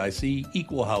FDIC,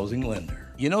 equal housing lender.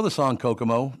 You know the song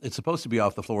Kokomo? It's supposed to be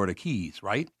off the Florida Keys,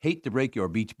 right? Hate to break your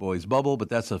Beach Boys bubble, but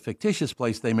that's a fictitious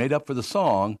place they made up for the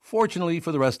song. Fortunately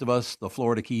for the rest of us, the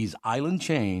Florida Keys island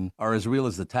chain are as real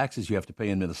as the taxes you have to pay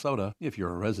in Minnesota if you're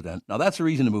a resident. Now that's a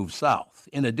reason to move south.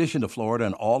 In addition to Florida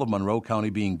and all of Monroe County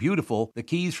being beautiful, the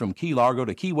Keys from Key Largo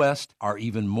to Key West are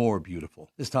even more beautiful.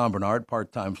 This is Tom Barnard,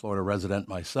 part-time Florida resident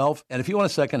myself. And if you want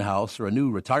a second house or a new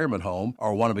retirement home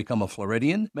or want to become a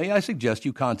Floridian, may I suggest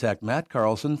you contact Matt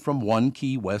Carlson from One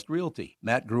Key West Realty.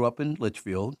 Matt grew up in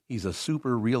Litchfield. He's a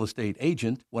super real estate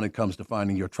agent when it comes to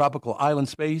finding your tropical island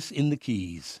space in the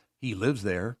Keys. He lives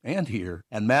there and here,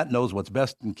 and Matt knows what's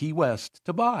best in Key West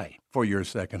to buy. for your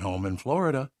second home in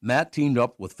Florida. Matt teamed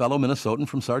up with fellow Minnesotan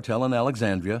from Sartell and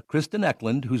Alexandria, Kristen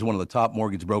Eklund, who's one of the top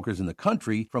mortgage brokers in the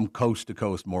country from Coast to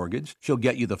Coast Mortgage. She'll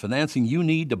get you the financing you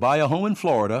need to buy a home in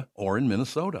Florida or in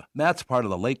Minnesota. Matt's part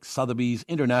of the Lake Sotheby's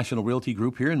International Realty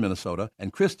Group here in Minnesota,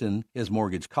 and Kristen, his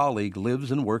mortgage colleague,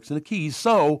 lives and works in the Keys,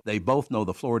 so they both know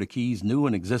the Florida Keys' new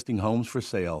and existing homes for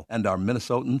sale and are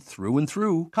Minnesotan through and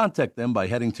through. Contact them by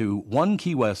heading to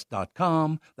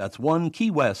onekeywest.com. That's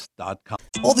onekeywest.com.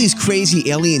 All these crazy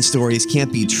alien stories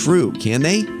can't be true, can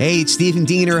they? Hey, it's Stephen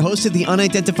Diener, host of the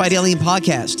Unidentified Alien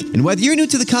Podcast. And whether you're new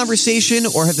to the conversation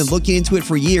or have been looking into it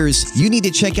for years, you need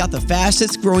to check out the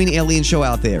fastest growing alien show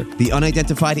out there, the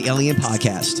Unidentified Alien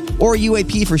Podcast, or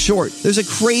UAP for short. There's a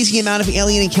crazy amount of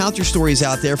alien encounter stories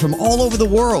out there from all over the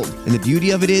world. And the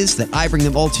beauty of it is that I bring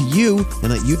them all to you and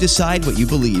let you decide what you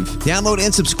believe. Download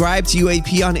and subscribe to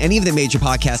UAP on any of the major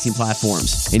podcasting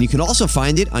platforms. And you can also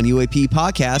find it on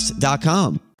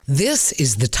UAPpodcast.com. This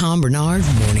is the Tom Barnard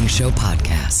Morning Show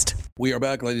Podcast. We are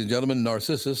back, ladies and gentlemen.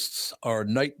 Narcissists are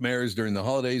nightmares during the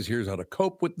holidays. Here's how to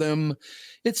cope with them.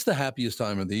 It's the happiest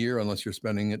time of the year unless you're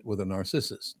spending it with a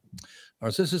narcissist.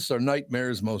 Narcissists are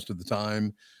nightmares most of the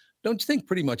time. Don't you think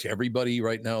pretty much everybody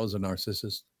right now is a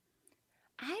narcissist?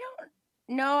 I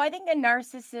don't know. I think a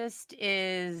narcissist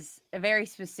is a very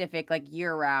specific, like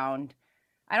year-round.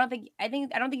 I don't think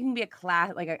you can be a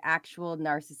class, like an actual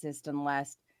narcissist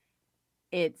unless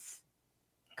it's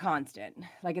constant.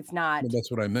 Like it's not. Well, that's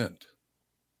what I meant.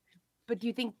 But do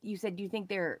you think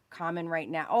they're common right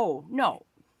now? Oh, no.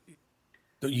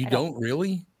 You don't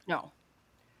really? No.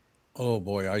 Oh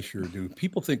boy, I sure do.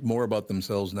 People think more about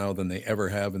themselves now than they ever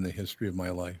have in the history of my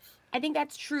life. I think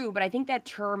that's true, but I think that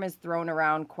term is thrown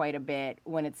around quite a bit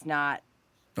when it's not.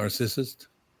 Narcissist?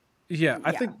 Yeah,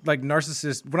 I think like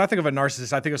narcissist, when I think of a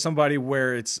narcissist, I think of somebody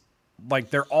where it's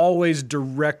like they're always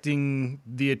directing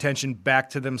the attention back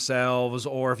to themselves.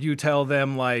 Or if you tell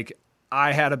them like,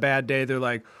 I had a bad day, they're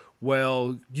like,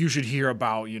 well, you should hear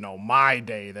about, my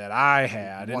day that I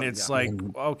had. And it's like,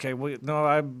 okay, well, no,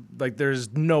 I'm like,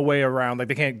 there's no way around. Like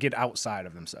they can't get outside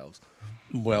of themselves.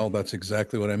 Well, that's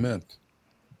exactly what I meant.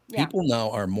 Yeah. People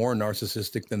now are more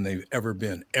narcissistic than they've ever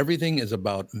been. Everything is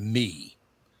about me.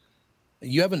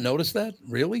 You haven't noticed that?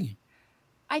 Really?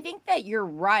 I think that you're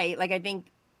right. Like, I think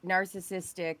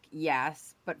narcissistic,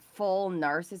 yes, but full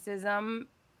narcissism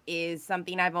is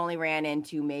something I've only ran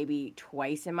into maybe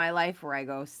twice in my life where I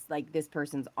go, like, this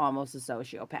person's almost a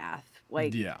sociopath.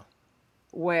 Like, yeah,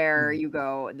 where you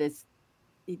go,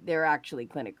 they're actually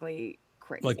clinically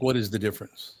crazy. Like, what is the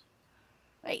difference?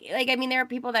 Like, I mean, there are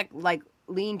people that, like,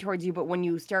 lean towards you, but when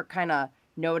you start kind of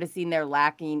noticing they're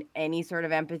lacking any sort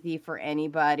of empathy for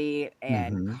anybody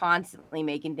and constantly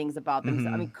making things about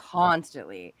themselves, I mean,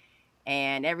 constantly,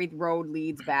 and every road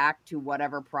leads back to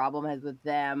whatever problem has with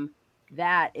them,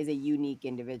 that is a unique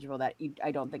individual that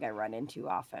I don't think I run into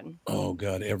often. Oh,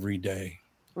 God, every day.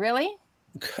 Really?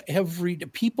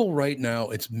 People right now,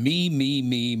 it's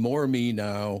me, more me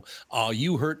now. Oh,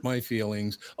 you hurt my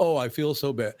feelings. Oh, I feel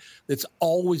so bad. It's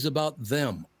always about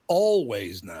them,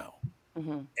 always now.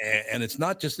 And it's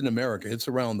not just in America, it's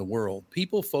around the world.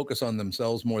 People focus on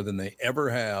themselves more than they ever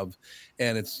have.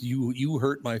 And it's you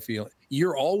hurt my feelings.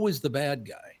 You're always the bad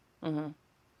guy.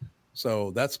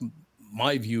 So that's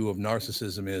my view of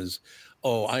narcissism is,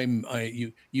 oh,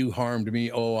 you harmed me.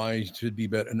 Oh, I should be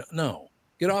better. No,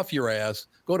 get off your ass,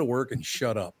 go to work and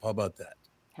shut up. How about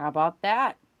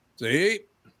that? See?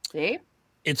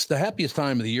 It's the happiest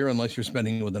time of the year unless you're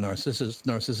spending it with a narcissist.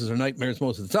 Narcissists are nightmares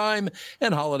most of the time,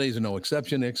 and holidays are no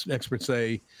exception. Experts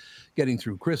say getting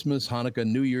through Christmas, Hanukkah,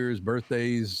 New Year's,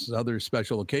 birthdays, other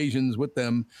special occasions with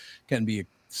them can be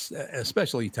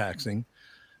especially taxing.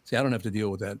 See, I don't have to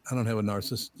deal with that. I don't have a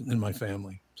narcissist in my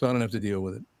family, so I don't have to deal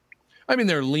with it. I mean,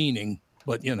 they're leaning,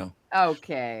 but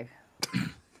Okay.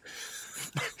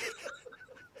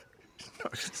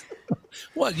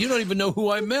 What? You don't even know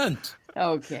who I meant.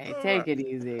 Okay, take it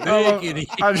easy.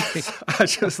 I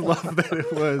just love that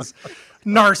it was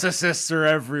narcissists are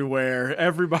everywhere.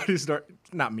 Everybody's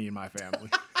not me and my family.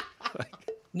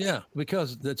 Yeah,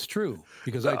 because that's true.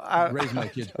 Because I raised my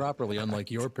kids properly, unlike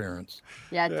your parents.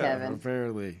 Yeah, Kevin.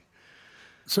 Apparently.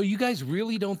 So you guys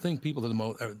really don't think people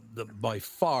are by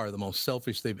far the most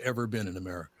selfish they've ever been in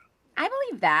America? I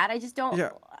believe that. I just don't.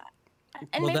 Yeah.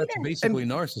 And well, that's basically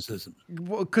narcissism.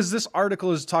 Well, because this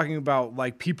article is talking about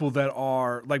like people that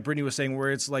are, like Brittany was saying,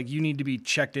 where it's like you need to be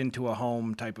checked into a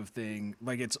home type of thing.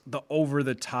 Like it's the over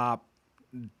the top,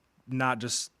 not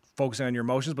just focusing on your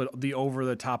emotions, but the over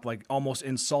the top, like almost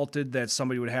insulted that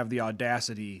somebody would have the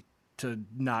audacity to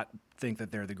not think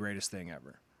that they're the greatest thing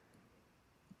ever.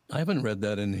 I haven't read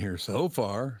that in here so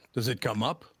far. Does it come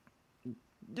up?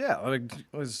 Yeah, let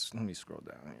me scroll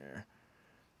down here.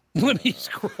 Let me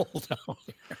scroll down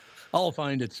here. I'll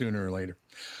find it sooner or later.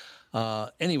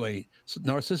 Anyway, so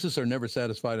narcissists are never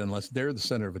satisfied unless they're the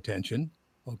center of attention.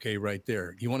 Okay, right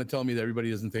there. You want to tell me that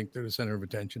everybody doesn't think they're the center of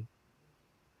attention?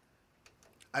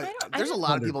 There's a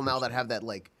lot of people now that have that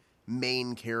like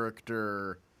main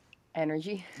character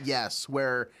energy. Yes,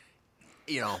 where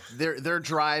they're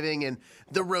driving and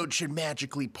the road should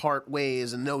magically part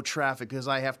ways and no traffic because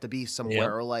I have to be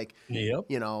somewhere. Or like, I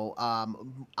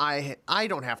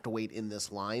don't have to wait in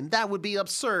this line. That would be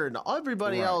absurd.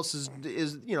 Everybody else is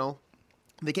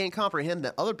they can't comprehend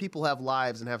that other people have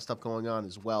lives and have stuff going on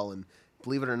as well. And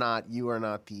believe it or not, you are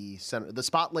not the center. The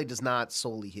spotlight does not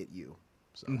solely hit you.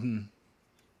 So. Mm-hmm.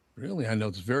 Really, I know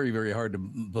it's very, very hard to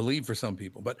believe for some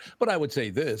people, but I would say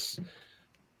this.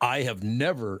 I have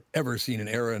never, ever seen an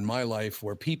era in my life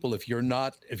where people, if you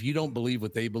don't believe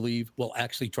what they believe, will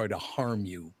actually try to harm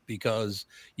you because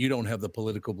you don't have the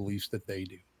political beliefs that they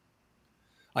do.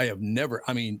 At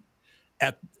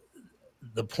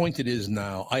the point it is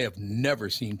now, I have never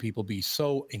seen people be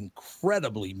so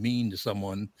incredibly mean to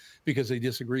someone because they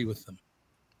disagree with them.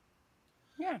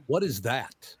 Yeah. What is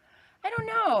that? I don't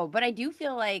know, but I do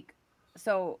feel like,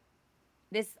 so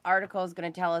this article is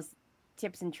going to tell us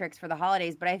tips and tricks for the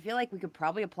holidays, but I feel like we could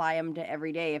probably apply them to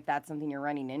every day if that's something you're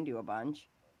running into a bunch.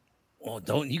 Well,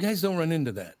 you guys don't run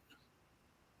into that?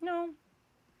 No,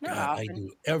 not God, often. I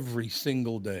do every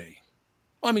single day.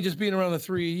 I mean, just being around the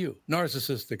three of you,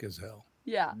 narcissistic as hell.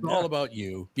 Yeah. It's all about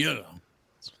you,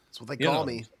 That's what they call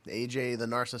me, AJ the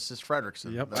Narcissist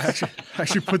Fredrickson. Yep. I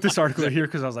actually put this article here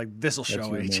because I was like, this will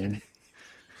show AJ.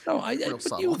 No,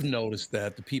 but you've noticed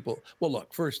that the people, well,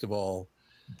 look, first of all,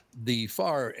 the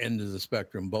far end of the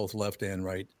spectrum, both left and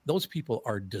right, those people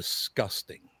are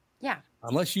disgusting. Yeah.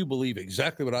 Unless you believe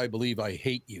exactly what I believe, I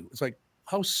hate you. It's like,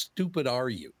 how stupid are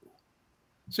you?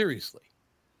 Seriously.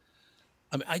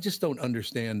 I mean, I just don't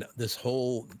understand this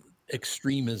whole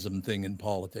extremism thing in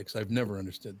politics. I've never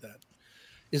understood that.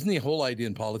 Isn't the whole idea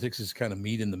in politics is kind of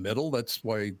meet in the middle? That's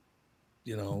why,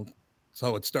 that's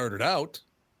how it started out.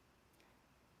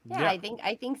 Yeah. I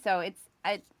think so.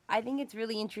 I think it's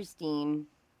really interesting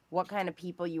what kind of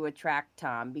people you attract,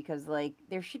 Tom, because like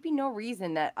there should be no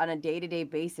reason that on a day-to-day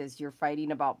basis you're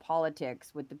fighting about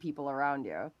politics with the people around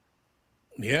you.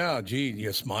 Yeah, gee,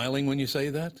 you're smiling when you say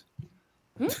that?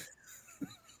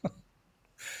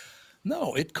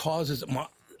 No, it causes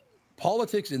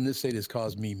politics in this state has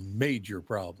caused me major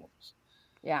problems.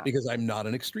 Yeah. Because I'm not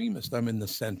an extremist. I'm in the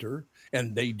center,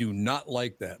 and they do not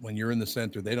like that. When you're in the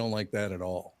center, they don't like that at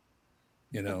all.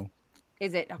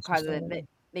 Is it because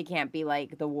they can't be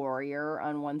like the warrior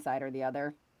on one side or the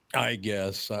other? I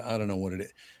guess. I don't know what it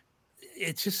is.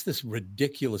 It's just this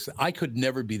ridiculous. I could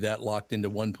never be that locked into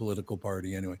one political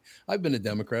party anyway. I've been a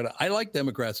Democrat. I like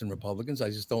Democrats and Republicans. I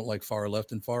just don't like far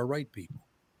left and far right people.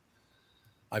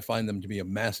 I find them to be a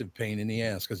massive pain in the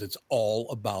ass because it's all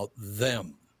about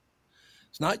them.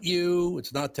 It's not you.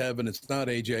 It's not Tevin. It's not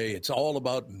AJ. It's all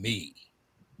about me.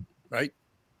 Right?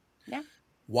 Yeah.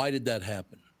 Why did that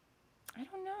happen? I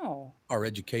don't know. Our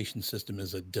education system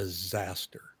is a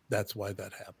disaster. That's why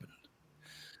that happened.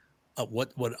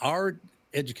 What our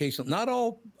education, not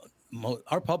all,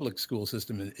 our public school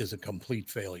system is a complete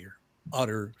failure,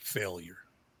 utter failure.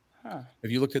 Huh.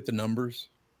 Have you looked at the numbers?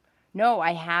 No,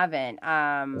 I haven't.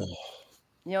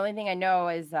 The only thing I know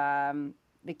is the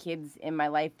kids in my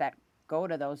life that go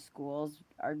to those schools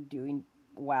are doing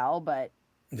well, but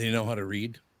they know how to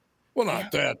read. Well,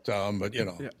 not that, but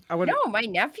Yeah, No, my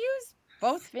nephews,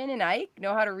 both Finn and Ike,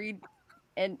 know how to read,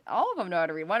 and all of them know how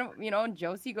to read. One,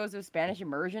 Josie goes to a Spanish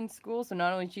immersion school, so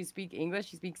not only does she speak English,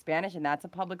 she speaks Spanish, and that's a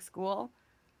public school.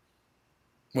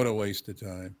 What a waste of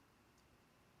time.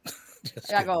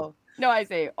 I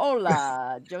say,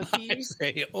 hola, Josie. I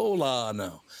say, hola,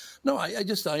 no.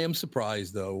 I am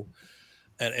surprised, though,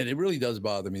 and it really does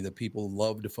bother me that people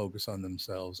love to focus on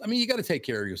themselves. I mean, you got to take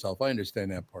care of yourself. I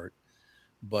understand that part.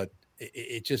 But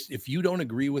it just, if you don't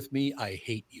agree with me, I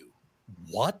hate you.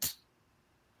 What?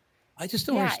 I just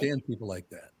don't understand people like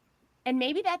that. And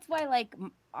maybe that's why, like,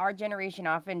 our generation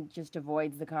often just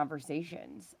avoids the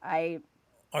conversations.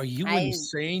 Are you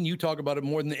insane? You talk about it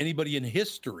more than anybody in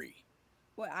history.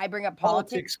 Well, I bring up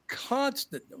politics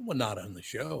constant. Well, not on the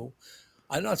show.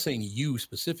 I'm not saying you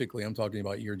specifically. I'm talking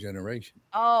about your generation.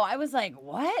 Oh, I was like,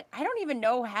 what? I don't even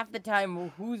know half the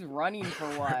time who's running for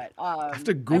what. I have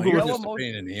to Google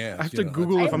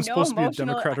if I'm supposed to be a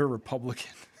Democrat or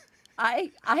Republican. I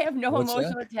have no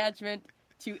emotional attachment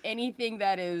to anything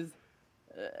that is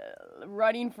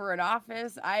running for an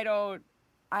office. I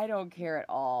don't care at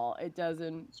all. It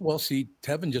doesn't. Well, see,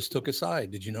 Tevin just took a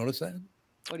side. Did you notice that?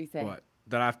 What did he say? What?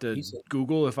 that I have to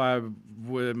Google if I'm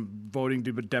voting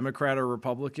to be Democrat or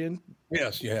Republican?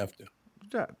 Yes, you have to.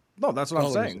 Yeah. No, that's what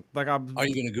I'm saying. Like, are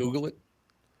you going to Google it?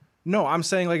 No, I'm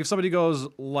saying, like, if somebody goes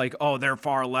like, oh, they're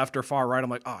far left or far right, I'm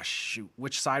like, oh shoot,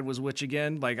 which side was which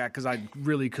again? Like, because I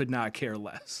really could not care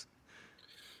less.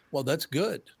 Well, that's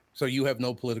good. So you have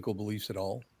no political beliefs at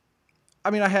all? I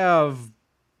mean, I have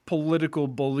political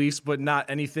beliefs, but not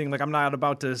anything. Like, I'm not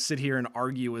about to sit here and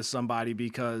argue with somebody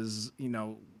because, you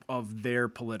know, of their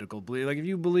political belief. Like, if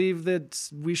you believe that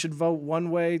we should vote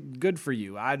one way, good for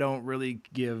you. I don't really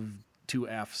give two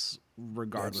Fs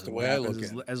regardless. That's the way I look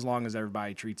at it. As long as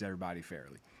everybody treats everybody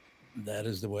fairly. That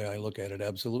is the way I look at it.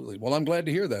 Absolutely. Well, I'm glad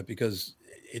to hear that because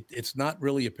it's not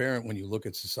really apparent when you look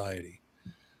at society.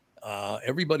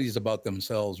 Everybody's about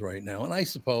themselves right now. And I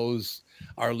suppose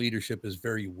our leadership is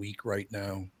very weak right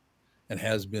now and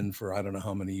has been for I don't know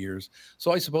how many years.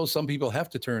 So I suppose some people have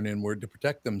to turn inward to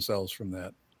protect themselves from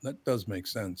that. That does make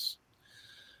sense.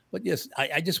 But yes,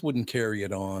 I just wouldn't carry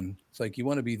it on. It's like, you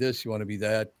want to be this, you want to be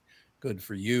that. Good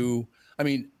for you. I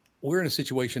mean, we're in a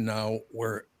situation now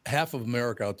where half of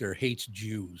America out there hates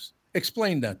Jews.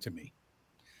 Explain that to me.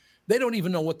 They don't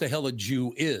even know what the hell a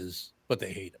Jew is, but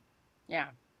they hate him. Yeah.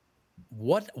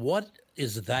 What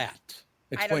is that?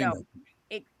 Explain I don't know. That to me.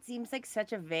 It seems like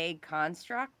such a vague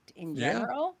construct in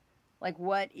general. Like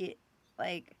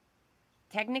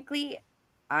technically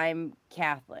I'm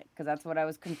Catholic because that's what I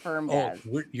was confirmed as.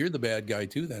 You're the bad guy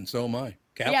too then. So am I.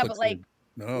 Catholics, yeah, but like,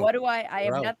 no, what do I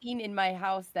have out. Nothing in my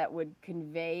house that would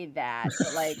convey that.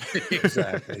 Like,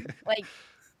 exactly. Like,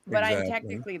 but I'm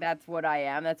technically, that's what I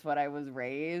am. That's what I was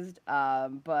raised.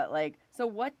 But like, so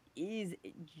what is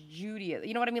Judaism?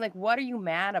 You know what I mean? Like, what are you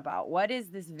mad about? What is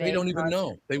this vague They don't even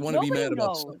know. They want to be mad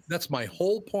about stuff. That's my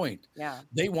whole point. Yeah.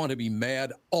 They want to be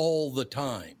mad all the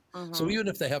time. Mm-hmm. So even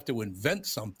if they have to invent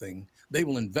something, they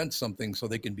will invent something so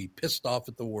they can be pissed off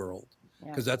at the world.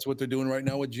 Because that's what they're doing right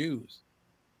now with Jews.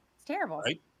 It's terrible.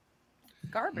 Right?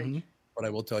 Garbage. Mm-hmm. But I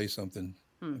will tell you something.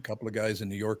 A couple of guys in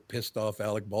New York pissed off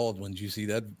Alec Baldwin. Did you see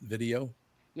that video?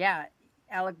 Yeah.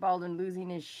 Alec Baldwin losing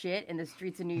his shit in the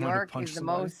streets of New York is the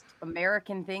most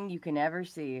American thing you can ever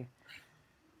see.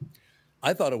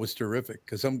 I thought it was terrific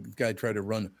because some guy tried to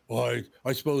run. Well,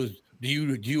 I suppose, do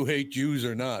you hate Jews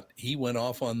or not? He went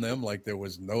off on them like there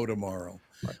was no tomorrow,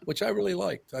 which I really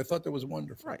liked. I thought that was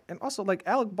wonderful. Right. And also, like,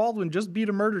 Alec Baldwin just beat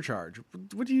a murder charge.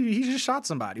 He just shot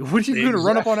somebody. What are you going to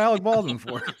run up on Alec Baldwin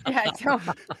for? Yeah,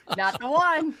 not the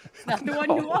one. Not the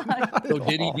one you want. So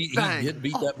did he beat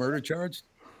that murder charge?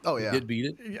 Oh, yeah. He did beat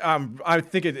it? I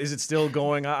think is it still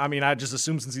going? I mean, I just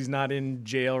assume since he's not in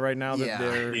jail right now that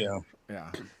they're...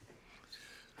 Yeah.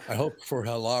 I hope for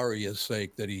Hilaria's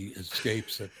sake that he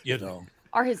escapes it, you know.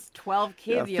 Are his 12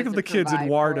 kids? Think of the kids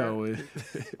Eduardo and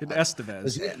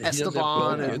Estevez.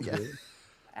 Esteban.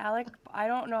 Alec, I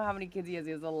don't know how many kids he has.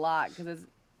 He has a lot because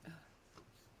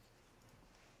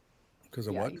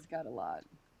of what? He's got a lot.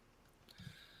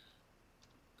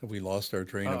 Have we lost our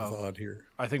train of thought here?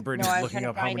 I think Brittany's looking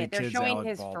up how many kids They're showing Alec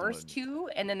his Baldwin. first two,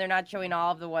 and then they're not showing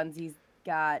all of the ones he's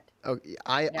got. Okay,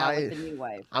 with the new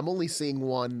wife. I'm only seeing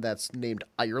one that's named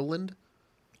Ireland.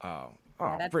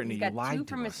 Brittany, he's got you lied two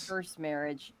from his first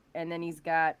marriage, and then he's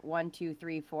got 1, 2,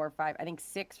 3, 4, 5. I think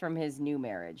 6 from his new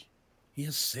marriage. He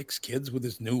has 6 kids with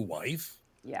his new wife?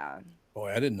 Yeah.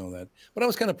 Boy, I didn't know that. But I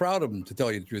was kind of proud of him, to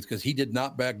tell you the truth, because he did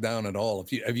not back down at all.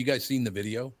 Have you guys seen the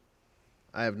video?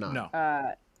 I have not. No.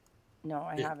 No,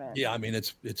 I haven't. Yeah, I mean,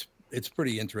 it's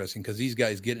pretty interesting because these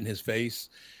guys get in his face,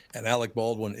 and Alec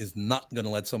Baldwin is not going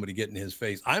to let somebody get in his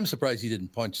face. I'm surprised he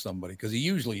didn't punch somebody because he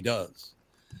usually does.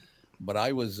 But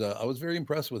I was very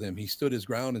impressed with him. He stood his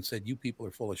ground and said, "You people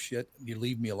are full of shit. You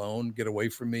leave me alone. Get away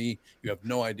from me. You have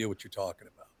no idea what you're talking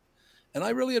about." And I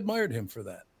really admired him for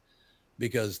that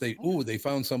because they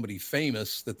found somebody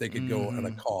famous that they could go at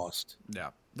a cost. Yeah,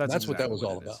 that's exactly what that was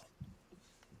all about.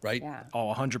 Right? Yeah.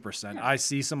 Oh, 100%. I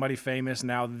see somebody famous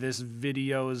now. This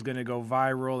video is going to go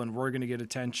viral, and we're going to get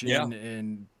attention. Yeah.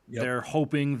 And they're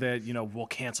hoping that we'll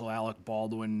cancel Alec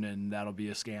Baldwin, and that'll be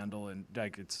a scandal. And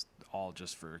like it's all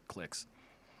just for clicks.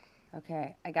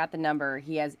 Okay, I got the number.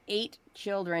 He has 8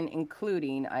 children,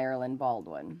 including Ireland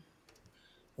Baldwin.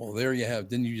 Well, there you have.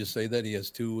 Didn't you just say that he has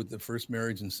 2 with the first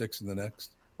marriage and 6 in the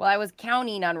next? Well, I was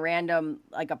counting on random,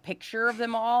 like a picture of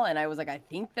them all, and I was like, I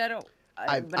think that.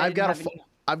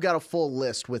 I've got a full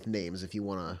list with names if you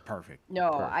want to. Perfect.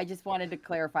 I just wanted to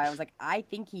clarify. I was like, I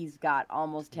think he's got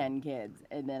almost 10 kids,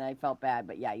 and then I felt bad,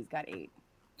 but yeah, he's got 8.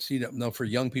 See, now for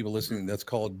young people listening, that's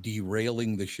called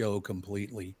derailing the show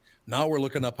completely. Now we're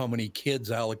looking up how many kids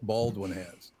Alec Baldwin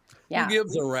has. Yeah. Who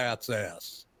gives a rat's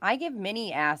ass? I give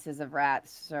many asses of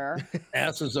rats, sir.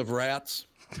 Asses of rats?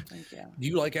 Thank you. Do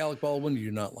you like Alec Baldwin? Or do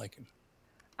you not like him?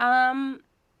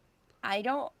 I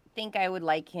don't think I would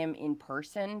like him in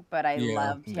person, but I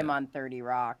loved him on 30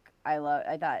 Rock. I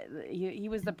thought he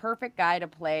was the perfect guy to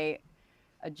play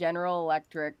a General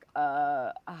Electric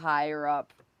higher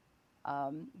up.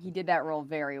 He did that role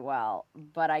very well,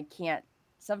 but I can't.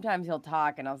 Sometimes he'll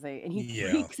talk and I'll say, and he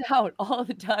freaks out all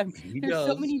the time. There's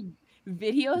so many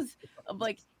videos of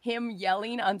like him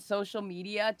yelling on social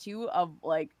media too, of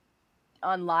like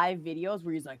on live videos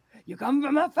where he's like, "You come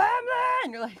from my family,"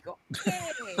 and you're like,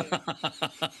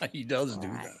 "Okay." He does do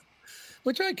that,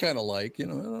 which I kind of like. You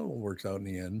know, it all works out in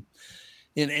the end.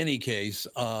 In any case,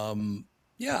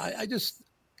 I just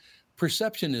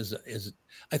perception is.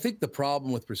 I think the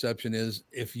problem with perception is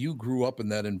if you grew up in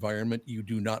that environment, you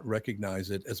do not recognize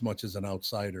it as much as an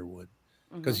outsider would,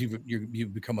 because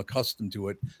you've become accustomed to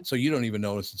it, so you don't even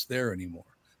notice it's there anymore.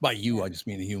 By you, I just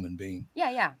mean a human being.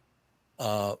 Yeah.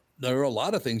 There are a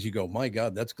lot of things you go, my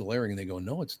God, that's glaring. And they go,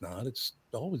 no, it's not. It's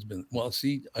always been. Well,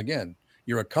 see, again,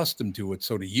 you're accustomed to it.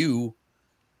 So to you,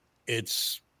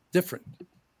 it's different.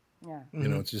 Yeah. You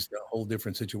know, it's just a whole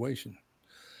different situation.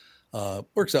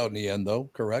 Works out in the end, though,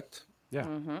 correct? Yeah.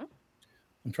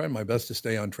 I'm trying my best to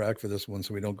stay on track for this one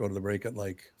so we don't go to the break at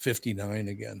like 59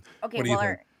 again. Okay,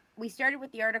 well, we started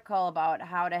with the article about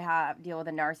how to deal with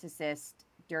a narcissist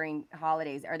during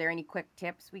holidays. Are there any quick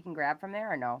tips we can grab from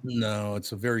there or no? No,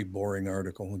 it's a very boring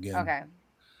article again. Okay.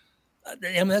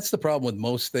 And that's the problem with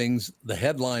most things. The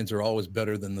headlines are always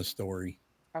better than the story.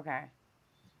 Okay.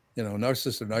 You know,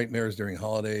 narcissistic nightmares during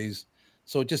holidays.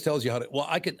 So it just tells you how to. Well,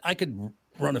 I could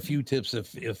run a few tips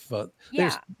if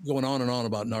there's going on and on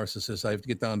about narcissists. I have to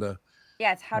get down to.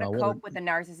 Yeah, it's how to cope with a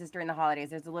narcissist during the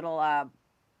holidays. There's a little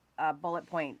bullet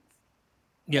points.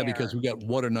 Yeah, because we got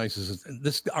what a narcissist.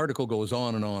 This article goes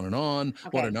on and on and on. Okay.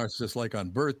 What a narcissist like on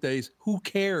birthdays. Who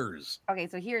cares? Okay,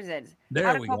 so here's it.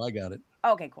 There we go. I got it.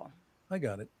 Okay, cool. I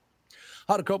got it.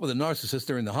 How to cope with a narcissist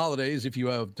during the holidays. If you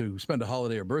have to spend a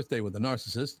holiday or birthday with a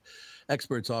narcissist,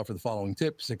 experts offer the following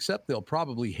tips, except they'll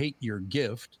probably hate your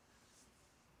gift.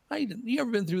 You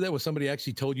ever been through that with somebody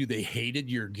actually told you they hated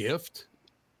your gift?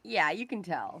 Yeah, you can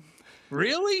tell.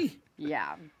 Really?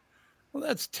 Yeah. Well,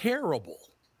 that's terrible.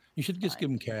 You should just give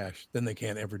them cash. Then they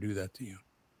can't ever do that to you.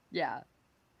 Yeah.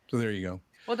 So there you go.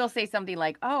 Well, they'll say something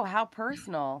like, "Oh, how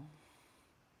personal."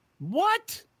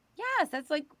 What? Yes, that's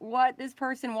like what this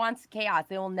person wants, chaos.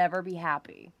 They will never be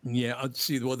happy. Yeah,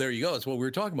 see, well, there you go. That's what we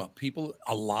were talking about.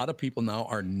 A lot of people now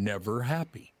are never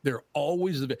happy. They're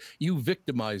always, you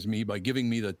victimize me by giving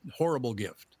me the horrible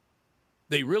gift.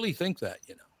 They really think that,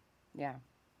 you know.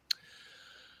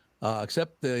 Yeah.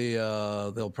 Except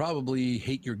they'll probably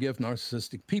hate your gift.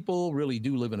 Narcissistic people really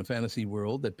do live in a fantasy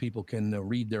world that people can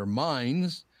read their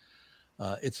minds.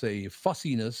 It's a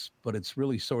fussiness, but it's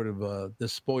really sort of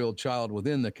this spoiled child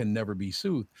within that can never be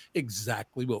soothed.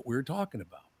 Exactly what we're talking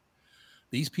about.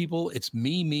 These people, it's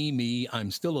me. I'm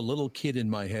still a little kid in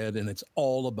my head, and it's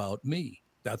all about me.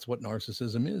 That's what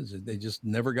narcissism is. They just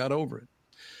never got over it.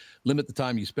 Limit the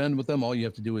time you spend with them. All you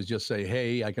have to do is just say,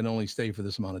 hey, I can only stay for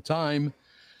this amount of time.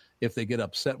 If they get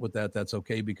upset with that, that's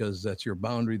okay, because that's your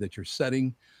boundary that you're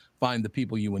setting. Find the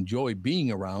people you enjoy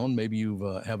being around. Maybe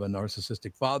you have a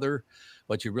narcissistic father,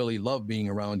 but you really love being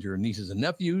around your nieces and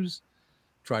nephews.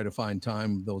 Try to find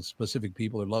time, those specific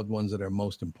people or loved ones that are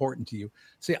most important to you.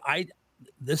 See,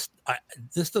 this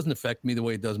doesn't affect me the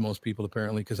way it does most people,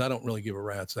 apparently, because I don't really give a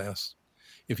rat's ass.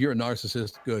 If you're a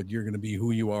narcissist, good, you're going to be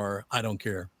who you are. I don't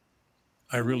care.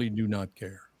 I really do not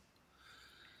care.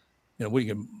 You know,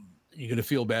 you're going to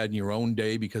feel bad in your own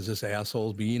day because this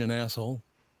asshole's being an asshole.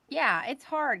 Yeah, it's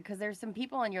hard because there's some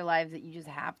people in your lives that you just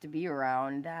have to be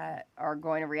around that are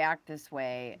going to react this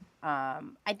way.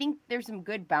 I think there's some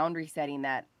good boundary setting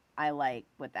that I like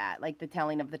with that, like the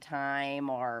telling of the time,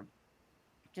 or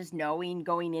just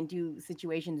going into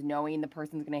situations, knowing the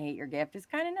person's going to hate your gift is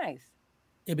kind of nice.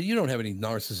 Yeah, but you don't have any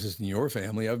narcissists in your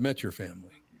family. I've met your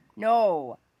family.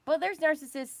 No, but there's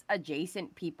narcissist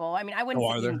adjacent people. I mean, I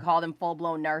wouldn't even call them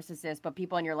full-blown narcissists, but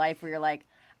people in your life where you're like,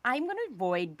 I'm going to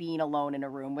avoid being alone in a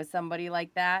room with somebody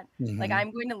like that. Mm-hmm. Like,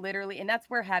 I'm going to literally, and that's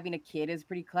where having a kid is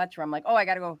pretty clutch, where I'm like, oh, I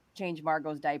got to go change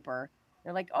Margot's diaper.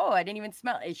 They're like, oh, I didn't even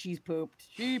smell it. She's pooped.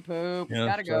 She pooped. Yeah,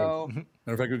 gotta go. Matter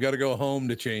of fact, we've got to go home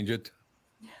to change it.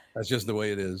 That's just the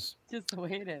way it is. Just the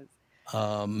way it is.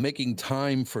 Making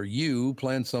time for you,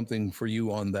 plan something for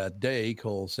you on that day,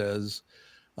 Cole says.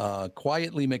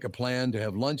 Quietly make a plan to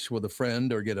have lunch with a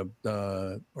friend or get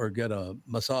a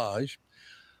massage.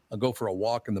 Go for a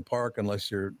walk in the park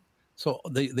unless you're. So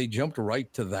they jumped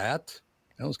right to that.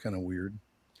 That was kind of weird.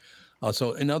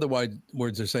 So in other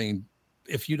words, they're saying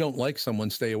if you don't like someone,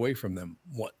 stay away from them.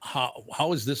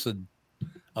 How is this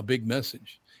a big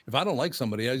message. If I don't like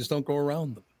somebody, I just don't go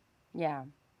around them. Yeah.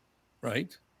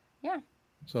 Right? Yeah.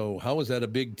 So how is that a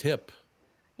big tip?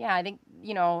 Yeah, I think,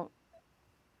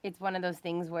 it's one of those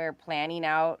things where planning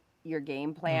out your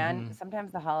game plan,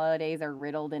 sometimes the holidays are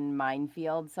riddled in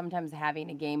minefields. Sometimes having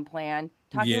a game plan,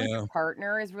 talking with your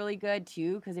partner is really good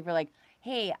too. Because if you're like,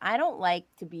 hey, I don't like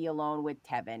to be alone with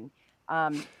Tevin.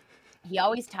 He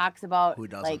always talks about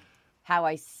like how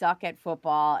I suck at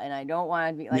football and I don't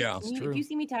want to be like, if you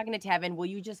see me talking to Tevin, will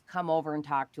you just come over and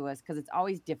talk to us? Because it's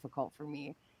always difficult for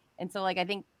me. And so like, I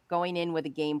think going in with a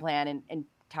game plan and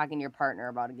talking to your partner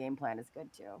about a game plan is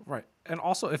good too. Right. And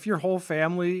also if your whole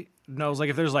family knows, like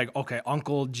if there's like, okay,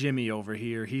 Uncle Jimmy over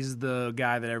here, he's the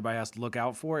guy that everybody has to look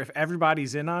out for. If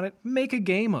everybody's in on it, make a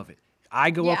game of it. I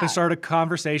go up and start a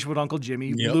conversation with Uncle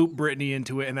Jimmy, loop Brittany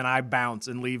into it, and then I bounce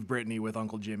and leave Brittany with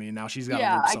Uncle Jimmy, and now she's got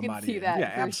to loop somebody. I can see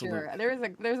that for sure.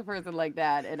 There's a person like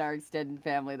that in our extended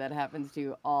family that happens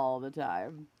to all the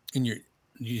time.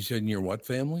 You said in your what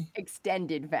family?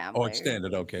 Extended family. Oh,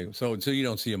 extended. Okay, so you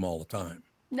don't see them all the time.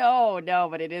 No,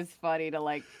 but it is funny to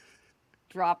like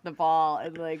drop the ball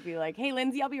and like be like, hey,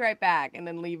 Lindsay, I'll be right back, and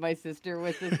then leave my sister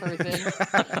with this person.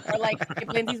 Or like if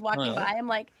Lindsay's walking by, I'm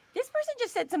like, this person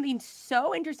just said something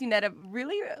so interesting that it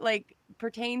really like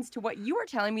pertains to what you were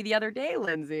telling me the other day,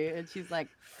 Lindsay. And she's like,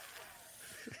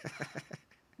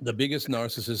 the biggest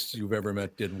narcissist you've ever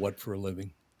met did what for a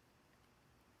living?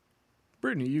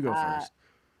 Brittany, you go first.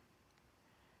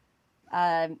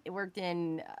 It worked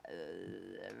in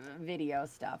video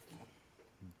stuff.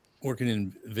 Working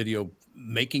in video,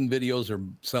 making videos or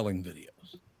selling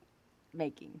videos?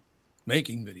 Making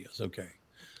videos. Okay.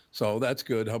 So that's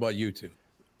good. How about you two?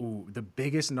 Ooh, the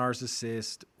biggest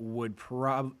narcissist would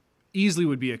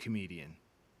easily be a comedian.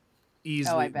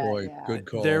 Easily. Oh, I bet. Boy, good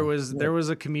call. There was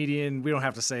a comedian, we don't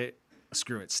have to say it,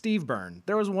 screw it, Steve Byrne.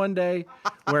 There was one day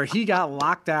where he got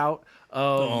locked out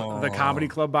of the comedy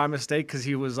club by mistake because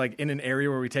he was like in an area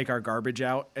where we take our garbage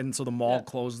out, and so the mall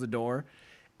closed the door,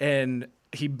 and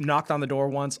he knocked on the door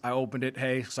once. I opened it.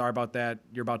 Hey, sorry about that.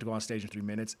 You're about to go on stage in 3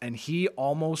 minutes. And he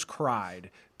almost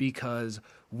cried because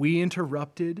we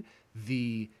interrupted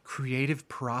the creative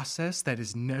process that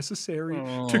is necessary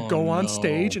to go on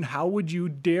stage. And how would you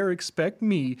dare expect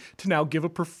me to now give a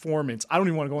performance? I don't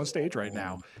even want to go on stage right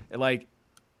now. Like,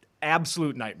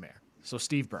 absolute nightmare. So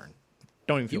Steve Byrne.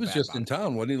 Don't even feel bad. He was just in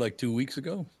town, wasn't he, like 2 weeks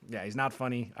ago? Yeah, he's not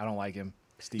funny. I don't like him.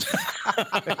 Steve.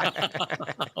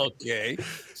 Okay.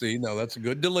 See, no, that's a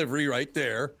good delivery right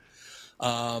there.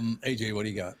 AJ, what do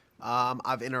you got?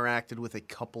 I've interacted with a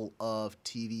couple of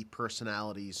TV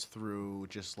personalities through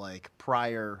just like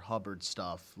prior Hubbard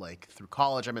stuff. Like through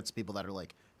college, I met some people that are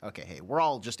like, okay, hey, we're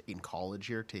all just in college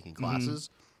here taking classes.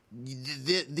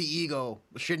 The ego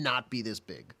should not be this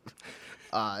big.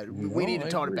 We need to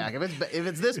tone it back. If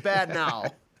it's this bad now,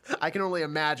 I can only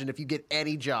imagine if you get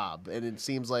any job. And it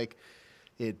seems like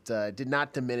it did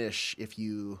not diminish if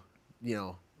you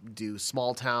do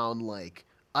small town like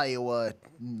Iowa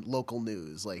local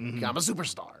news. Like I'm a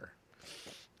superstar.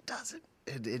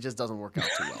 It just doesn't work out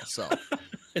too well. So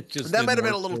that might have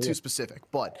been a little too specific,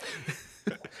 but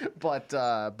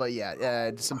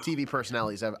yeah, some TV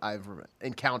personalities I've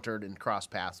encountered and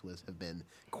crossed paths with have been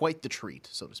quite the treat,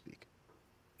 so to speak.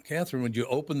 Catherine, when you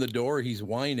open the door, he's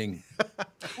whining.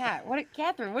 Yeah,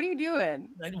 Catherine, what are you doing?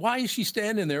 Why is she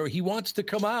standing there? He wants to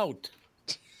come out.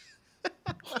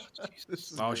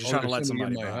 She's trying to let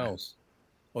somebody in my buy. house.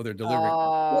 Oh, they're delivering.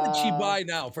 What did she buy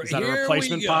now? Is that a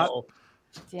replacement pot?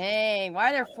 Dang,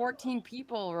 why are there 14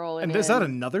 people rolling in? And is that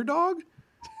another dog?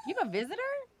 You have a visitor?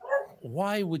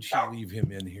 Why would she leave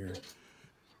him in here?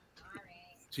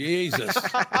 Jesus.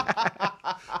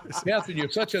 Catherine, you're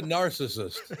such a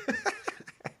narcissist.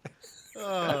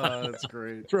 Oh, that's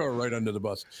great. Throw her right under the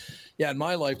bus. Yeah, in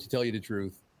my life, to tell you the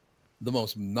truth, the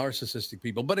most narcissistic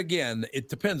people. But again, it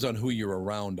depends on who you're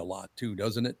around a lot too,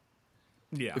 doesn't it?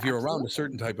 Yeah. If you're around a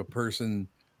certain type of person,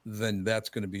 then that's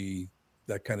going to be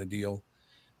that kind of deal.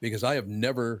 Because I have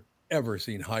never, ever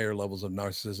seen higher levels of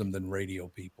narcissism than radio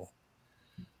people,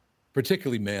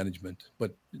 particularly management,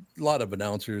 but a lot of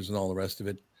announcers and all the rest of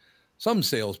it. Some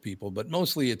salespeople, but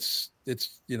mostly it's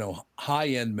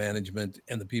high-end management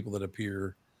and the people that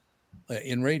appear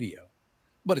in radio.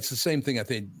 But it's the same thing, I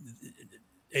think,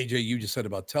 AJ, you just said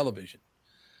about television,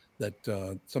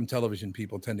 that some television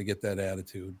people tend to get that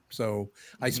attitude. So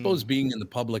I suppose being in the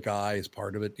public eye is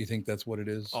part of it. Do you think that's what it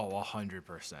is? Oh,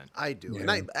 100%. I do.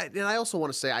 Yeah. And I also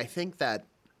want to say, I think that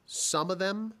some of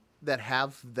them that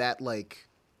have that, like,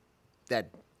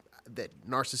 that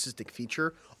narcissistic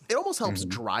feature, it almost helps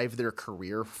drive their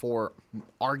career for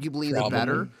arguably the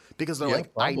better, because they're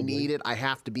like, I need it. I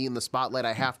have to be in the spotlight.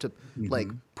 I have to like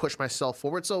push myself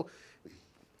forward. So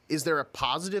is there a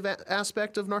positive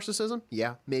aspect of narcissism?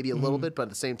 Yeah, maybe a little bit, but at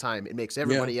the same time, it makes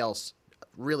everybody else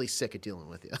really sick at dealing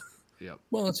with you. Yep.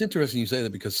 Well, it's interesting you say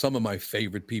that, because some of my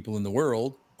favorite people in the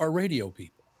world are radio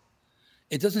people.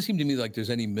 It doesn't seem to me like there's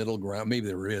any middle ground. Maybe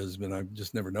there is, but I've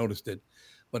just never noticed it.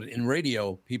 But in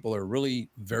radio, people are really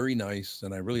very nice,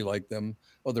 and I really like them.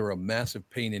 Oh, they're a massive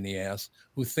pain in the ass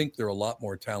who think they're a lot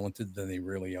more talented than they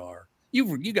really are.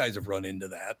 You guys have run into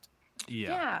that.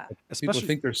 Yeah. People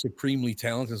think they're supremely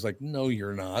talented. It's like, no,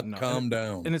 you're not. No. Calm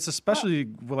down. And it's especially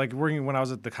like working when I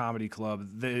was at the comedy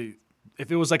club.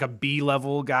 If it was like a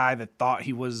B-level guy that thought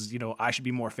he was, I should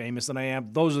be more famous than I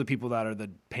am, those are the people that are the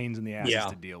pains in the asses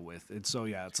to deal with. And so,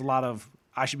 it's a lot of,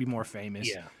 I should be more famous,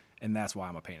 and that's why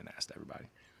I'm a pain in the ass to everybody.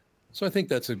 So I think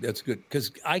that's good,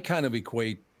 because I kind of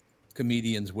equate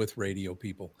comedians with radio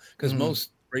people, because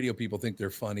most radio people think they're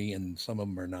funny, and some of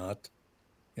them are not.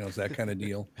 It's that kind of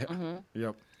deal.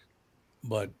 Yep.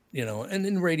 But, and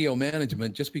in radio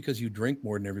management, just because you drink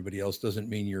more than everybody else doesn't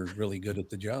mean you're really good at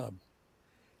the job.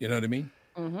 You know what I mean?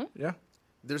 Yeah.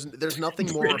 There's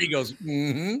nothing more. He goes,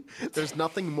 There's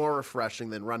nothing more refreshing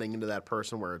than running into that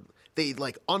person where they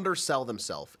like undersell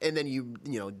themselves, and then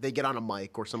they get on a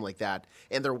mic or something like that,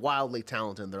 and they're wildly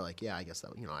talented, and they're like, yeah, I guess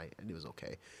that it was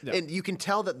okay, and you can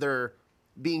tell that they're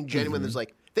being genuine. There's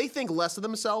like they think less of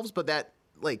themselves, but that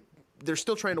like they're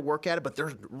still trying to work at it, but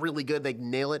they're really good. They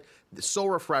nail it. It's so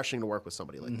refreshing to work with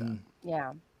somebody like that.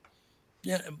 Yeah.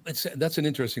 Yeah, that's an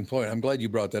interesting point. I'm glad you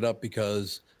brought that up,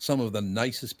 because some of the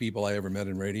nicest people I ever met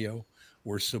in radio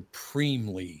were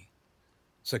supremely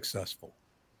successful.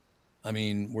 I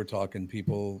mean, we're talking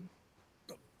people.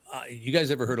 You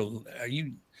guys ever heard of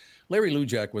Larry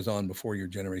Lujak was on before your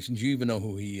generation. Do you even know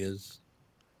who he is?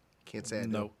 Can't say I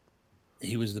know. know.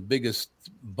 He was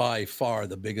by far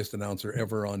the biggest announcer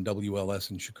ever on WLS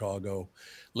in Chicago.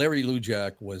 Larry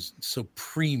Lujak was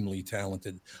supremely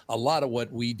talented. A lot of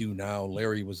what we do now,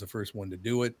 Larry was the first one to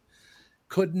do it.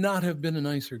 Could not have been a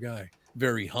nicer guy.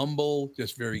 Very humble,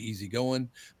 just very easygoing.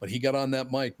 But he got on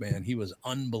that mic, man. He was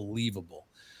unbelievable.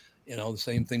 The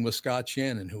same thing with Scott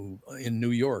Shannon, who in New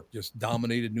York just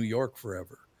dominated New York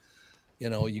forever.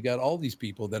 You got all these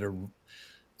people that are.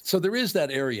 So there is that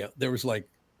area. There was like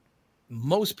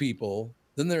most people,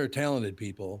 then there are talented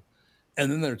people,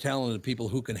 and then there are talented people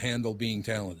who can handle being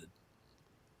talented.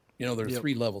 There are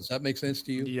three levels. That makes sense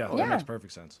to you? Yeah, that makes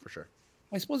perfect sense. For sure.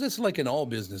 I suppose it's like in all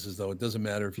businesses, though. It doesn't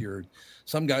matter if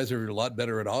some guys are a lot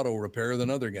better at auto repair than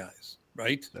other guys,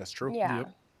 right? That's true. Yeah.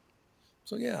 Yep.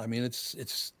 So, yeah, I mean,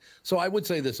 so I would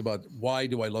say this about why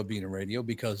do I love being in radio?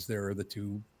 Because there are the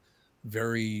two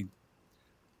very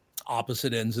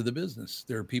opposite ends of the business.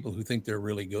 There are people who think they're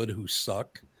really good who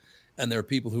suck. And there are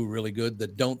people who are really good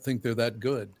that don't think they're that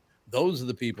good. Those are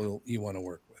the people you want to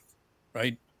work with,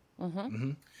 right?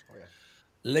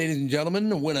 Ladies and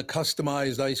gentlemen, win a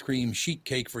customized ice cream sheet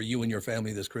cake for you and your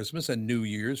family this Christmas and New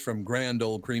Year's from Grand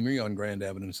Old Creamery on Grand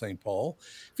Avenue in St. Paul,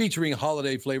 featuring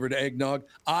holiday-flavored eggnog.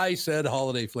 I said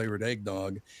holiday-flavored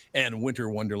eggnog and winter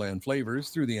wonderland flavors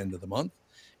through the end of the month.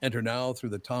 Enter now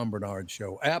through the Tom Barnard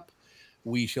Show app.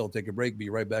 We shall take a break. Be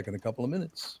right back in a couple of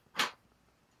minutes.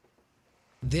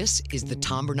 This is the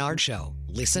Tom Barnard Show.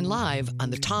 Listen live on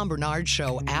the Tom Barnard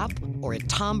Show app or at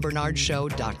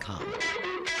tombarnardshow.com.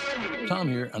 Tom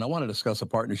here, and I want to discuss a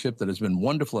partnership that has been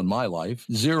wonderful in my life,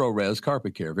 Zero Res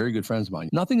Carpet Care. Very good friends of mine.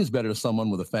 Nothing is better to someone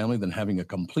with a family than having a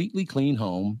completely clean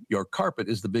home. Your carpet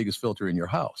is the biggest filter in your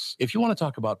house. If you want to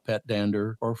talk about pet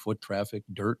dander or foot traffic,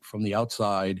 dirt from the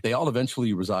outside, they all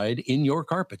eventually reside in your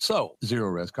carpet. So, Zero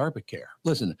Res Carpet Care.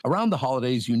 Listen, around the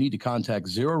holidays, you need to contact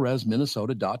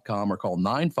ZeroResMinnesota.com or call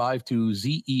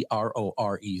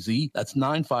 952-ZEROREZ. That's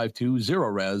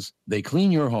 952-ZERO-RES. They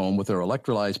clean your home with their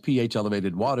electrolyzed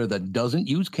pH-elevated water that doesn't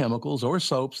use chemicals or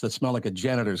soaps that smell like a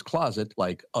janitor's closet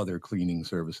like other cleaning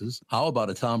services. How about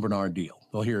a Tom Barnard deal?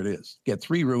 Well, here it is. Get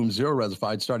 3 rooms, Zero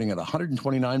Resified, starting at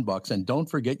 $129, and don't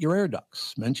forget your air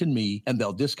ducts. Mention me, and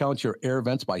they'll discount your air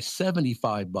vents by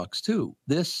 $75 too.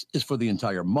 This is for the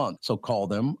entire month, so call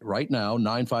them right now,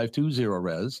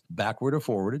 952-0-RES, backward or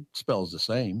forwarded, spells the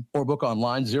same, or book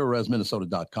online,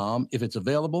 ZeroResMinnesota.com. If it's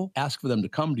available, ask for them to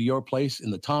come to your place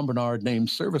in the Tom Barnard named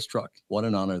service truck. What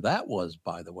an honor that was,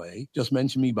 by the way. Just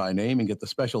mention me by name and get the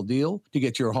special deal to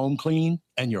get your home clean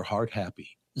and your heart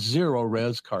happy. Zero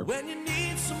Res Carpet. When you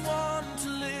need someone to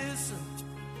listen,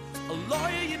 a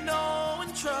lawyer you know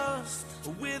and trust,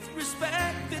 with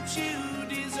respect that you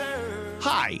deserve.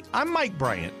 Hi, Hi, I'm Mike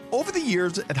Bryant. Over the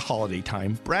years at holiday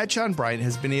time, Bradshaw & Bryant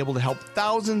has been able to help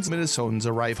thousands of Minnesotans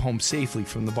arrive home safely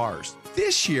from the bars.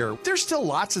 This year, there's still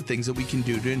lots of things that we can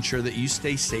do to ensure that you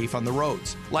stay safe on the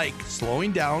roads, like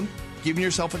slowing down, giving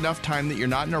yourself enough time that you're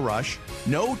not in a rush,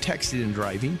 no texting and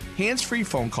driving, hands-free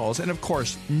phone calls, and of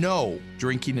course, no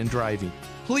drinking and driving.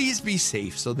 Please be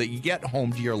safe so that you get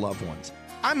home to your loved ones.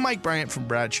 I'm Mike Bryant from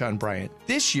Bradshaw & Bryant.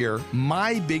 This year,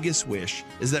 my biggest wish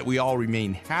is that we all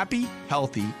remain happy,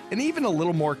 healthy, and even a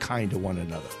little more kind to one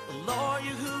another. A lawyer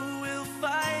who will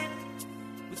fight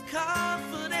with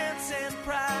confidence and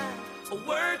pride,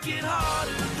 working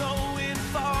harder, going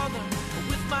farther,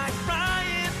 with Mike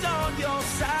Bryant on your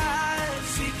side,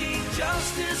 seeking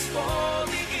justice for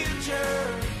the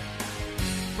injured.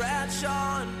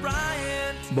 Bradshaw and Bryant.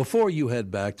 Before you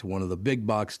head back to one of the big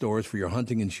box stores for your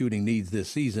hunting and shooting needs this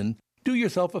season, do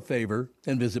yourself a favor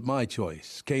and visit My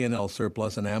Choice, K&L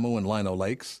Surplus and Ammo in Lino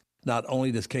Lakes. Not only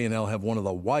does K&L have one of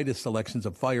the widest selections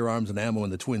of firearms and ammo in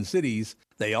the Twin Cities,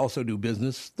 they also do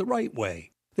business the right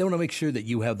way. They want to make sure that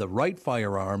you have the right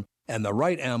firearm and the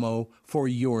right ammo for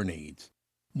your needs.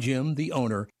 Jim, the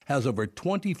owner, has over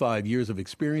 25 years of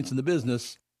experience in the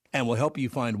business and will help you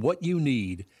find what you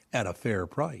need at a fair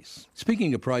price.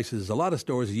 Speaking of prices, a lot of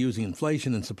stores are using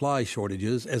inflation and supply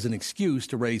shortages as an excuse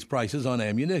to raise prices on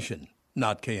ammunition.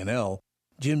 Not K&L.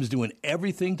 Jim's doing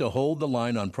everything to hold the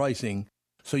line on pricing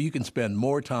so you can spend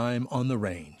more time on the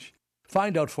range.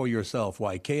 Find out for yourself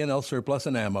why K&L Surplus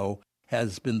and Ammo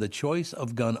has been the choice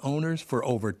of gun owners for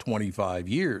over 25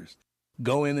 years.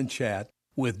 Go in and chat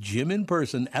with Jim in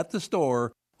person at the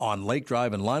store on Lake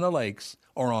Drive in Lino Lakes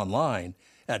or online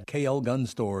at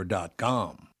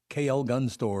klgunstore.com.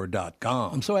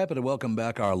 klgunstore.com. I'm so happy to welcome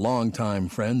back our longtime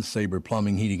friend, Sabre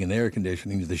Plumbing, Heating, and Air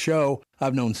Conditioning, to the show.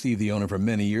 I've known Steve, the owner, for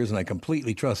many years, and I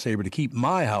completely trust Sabre to keep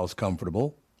my house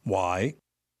comfortable. Why?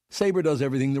 Sabre does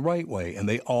everything the right way, and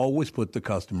they always put the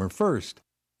customer first.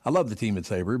 I love the team at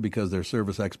Sabre because their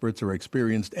service experts are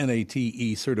experienced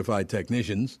NATE certified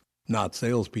technicians, not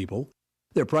salespeople.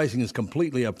 Their pricing is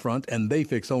completely upfront, and they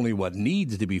fix only what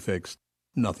needs to be fixed,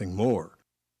 nothing more.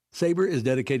 Sabre is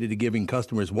dedicated to giving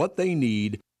customers what they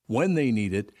need, when they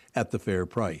need it, at the fair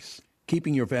price,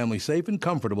 keeping your family safe and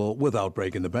comfortable without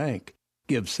breaking the bank.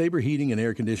 Give Sabre Heating and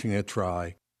Air Conditioning a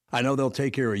try. I know they'll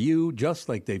take care of you just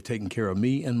like they've taken care of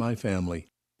me and my family.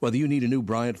 Whether you need a new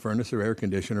Bryant furnace or air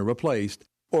conditioner replaced,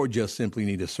 or just simply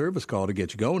need a service call to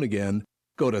get you going again,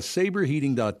 go to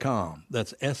saberheating.com.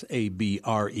 That's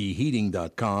SABRE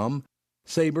heating.com.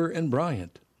 Sabre and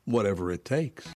Bryant, whatever it takes.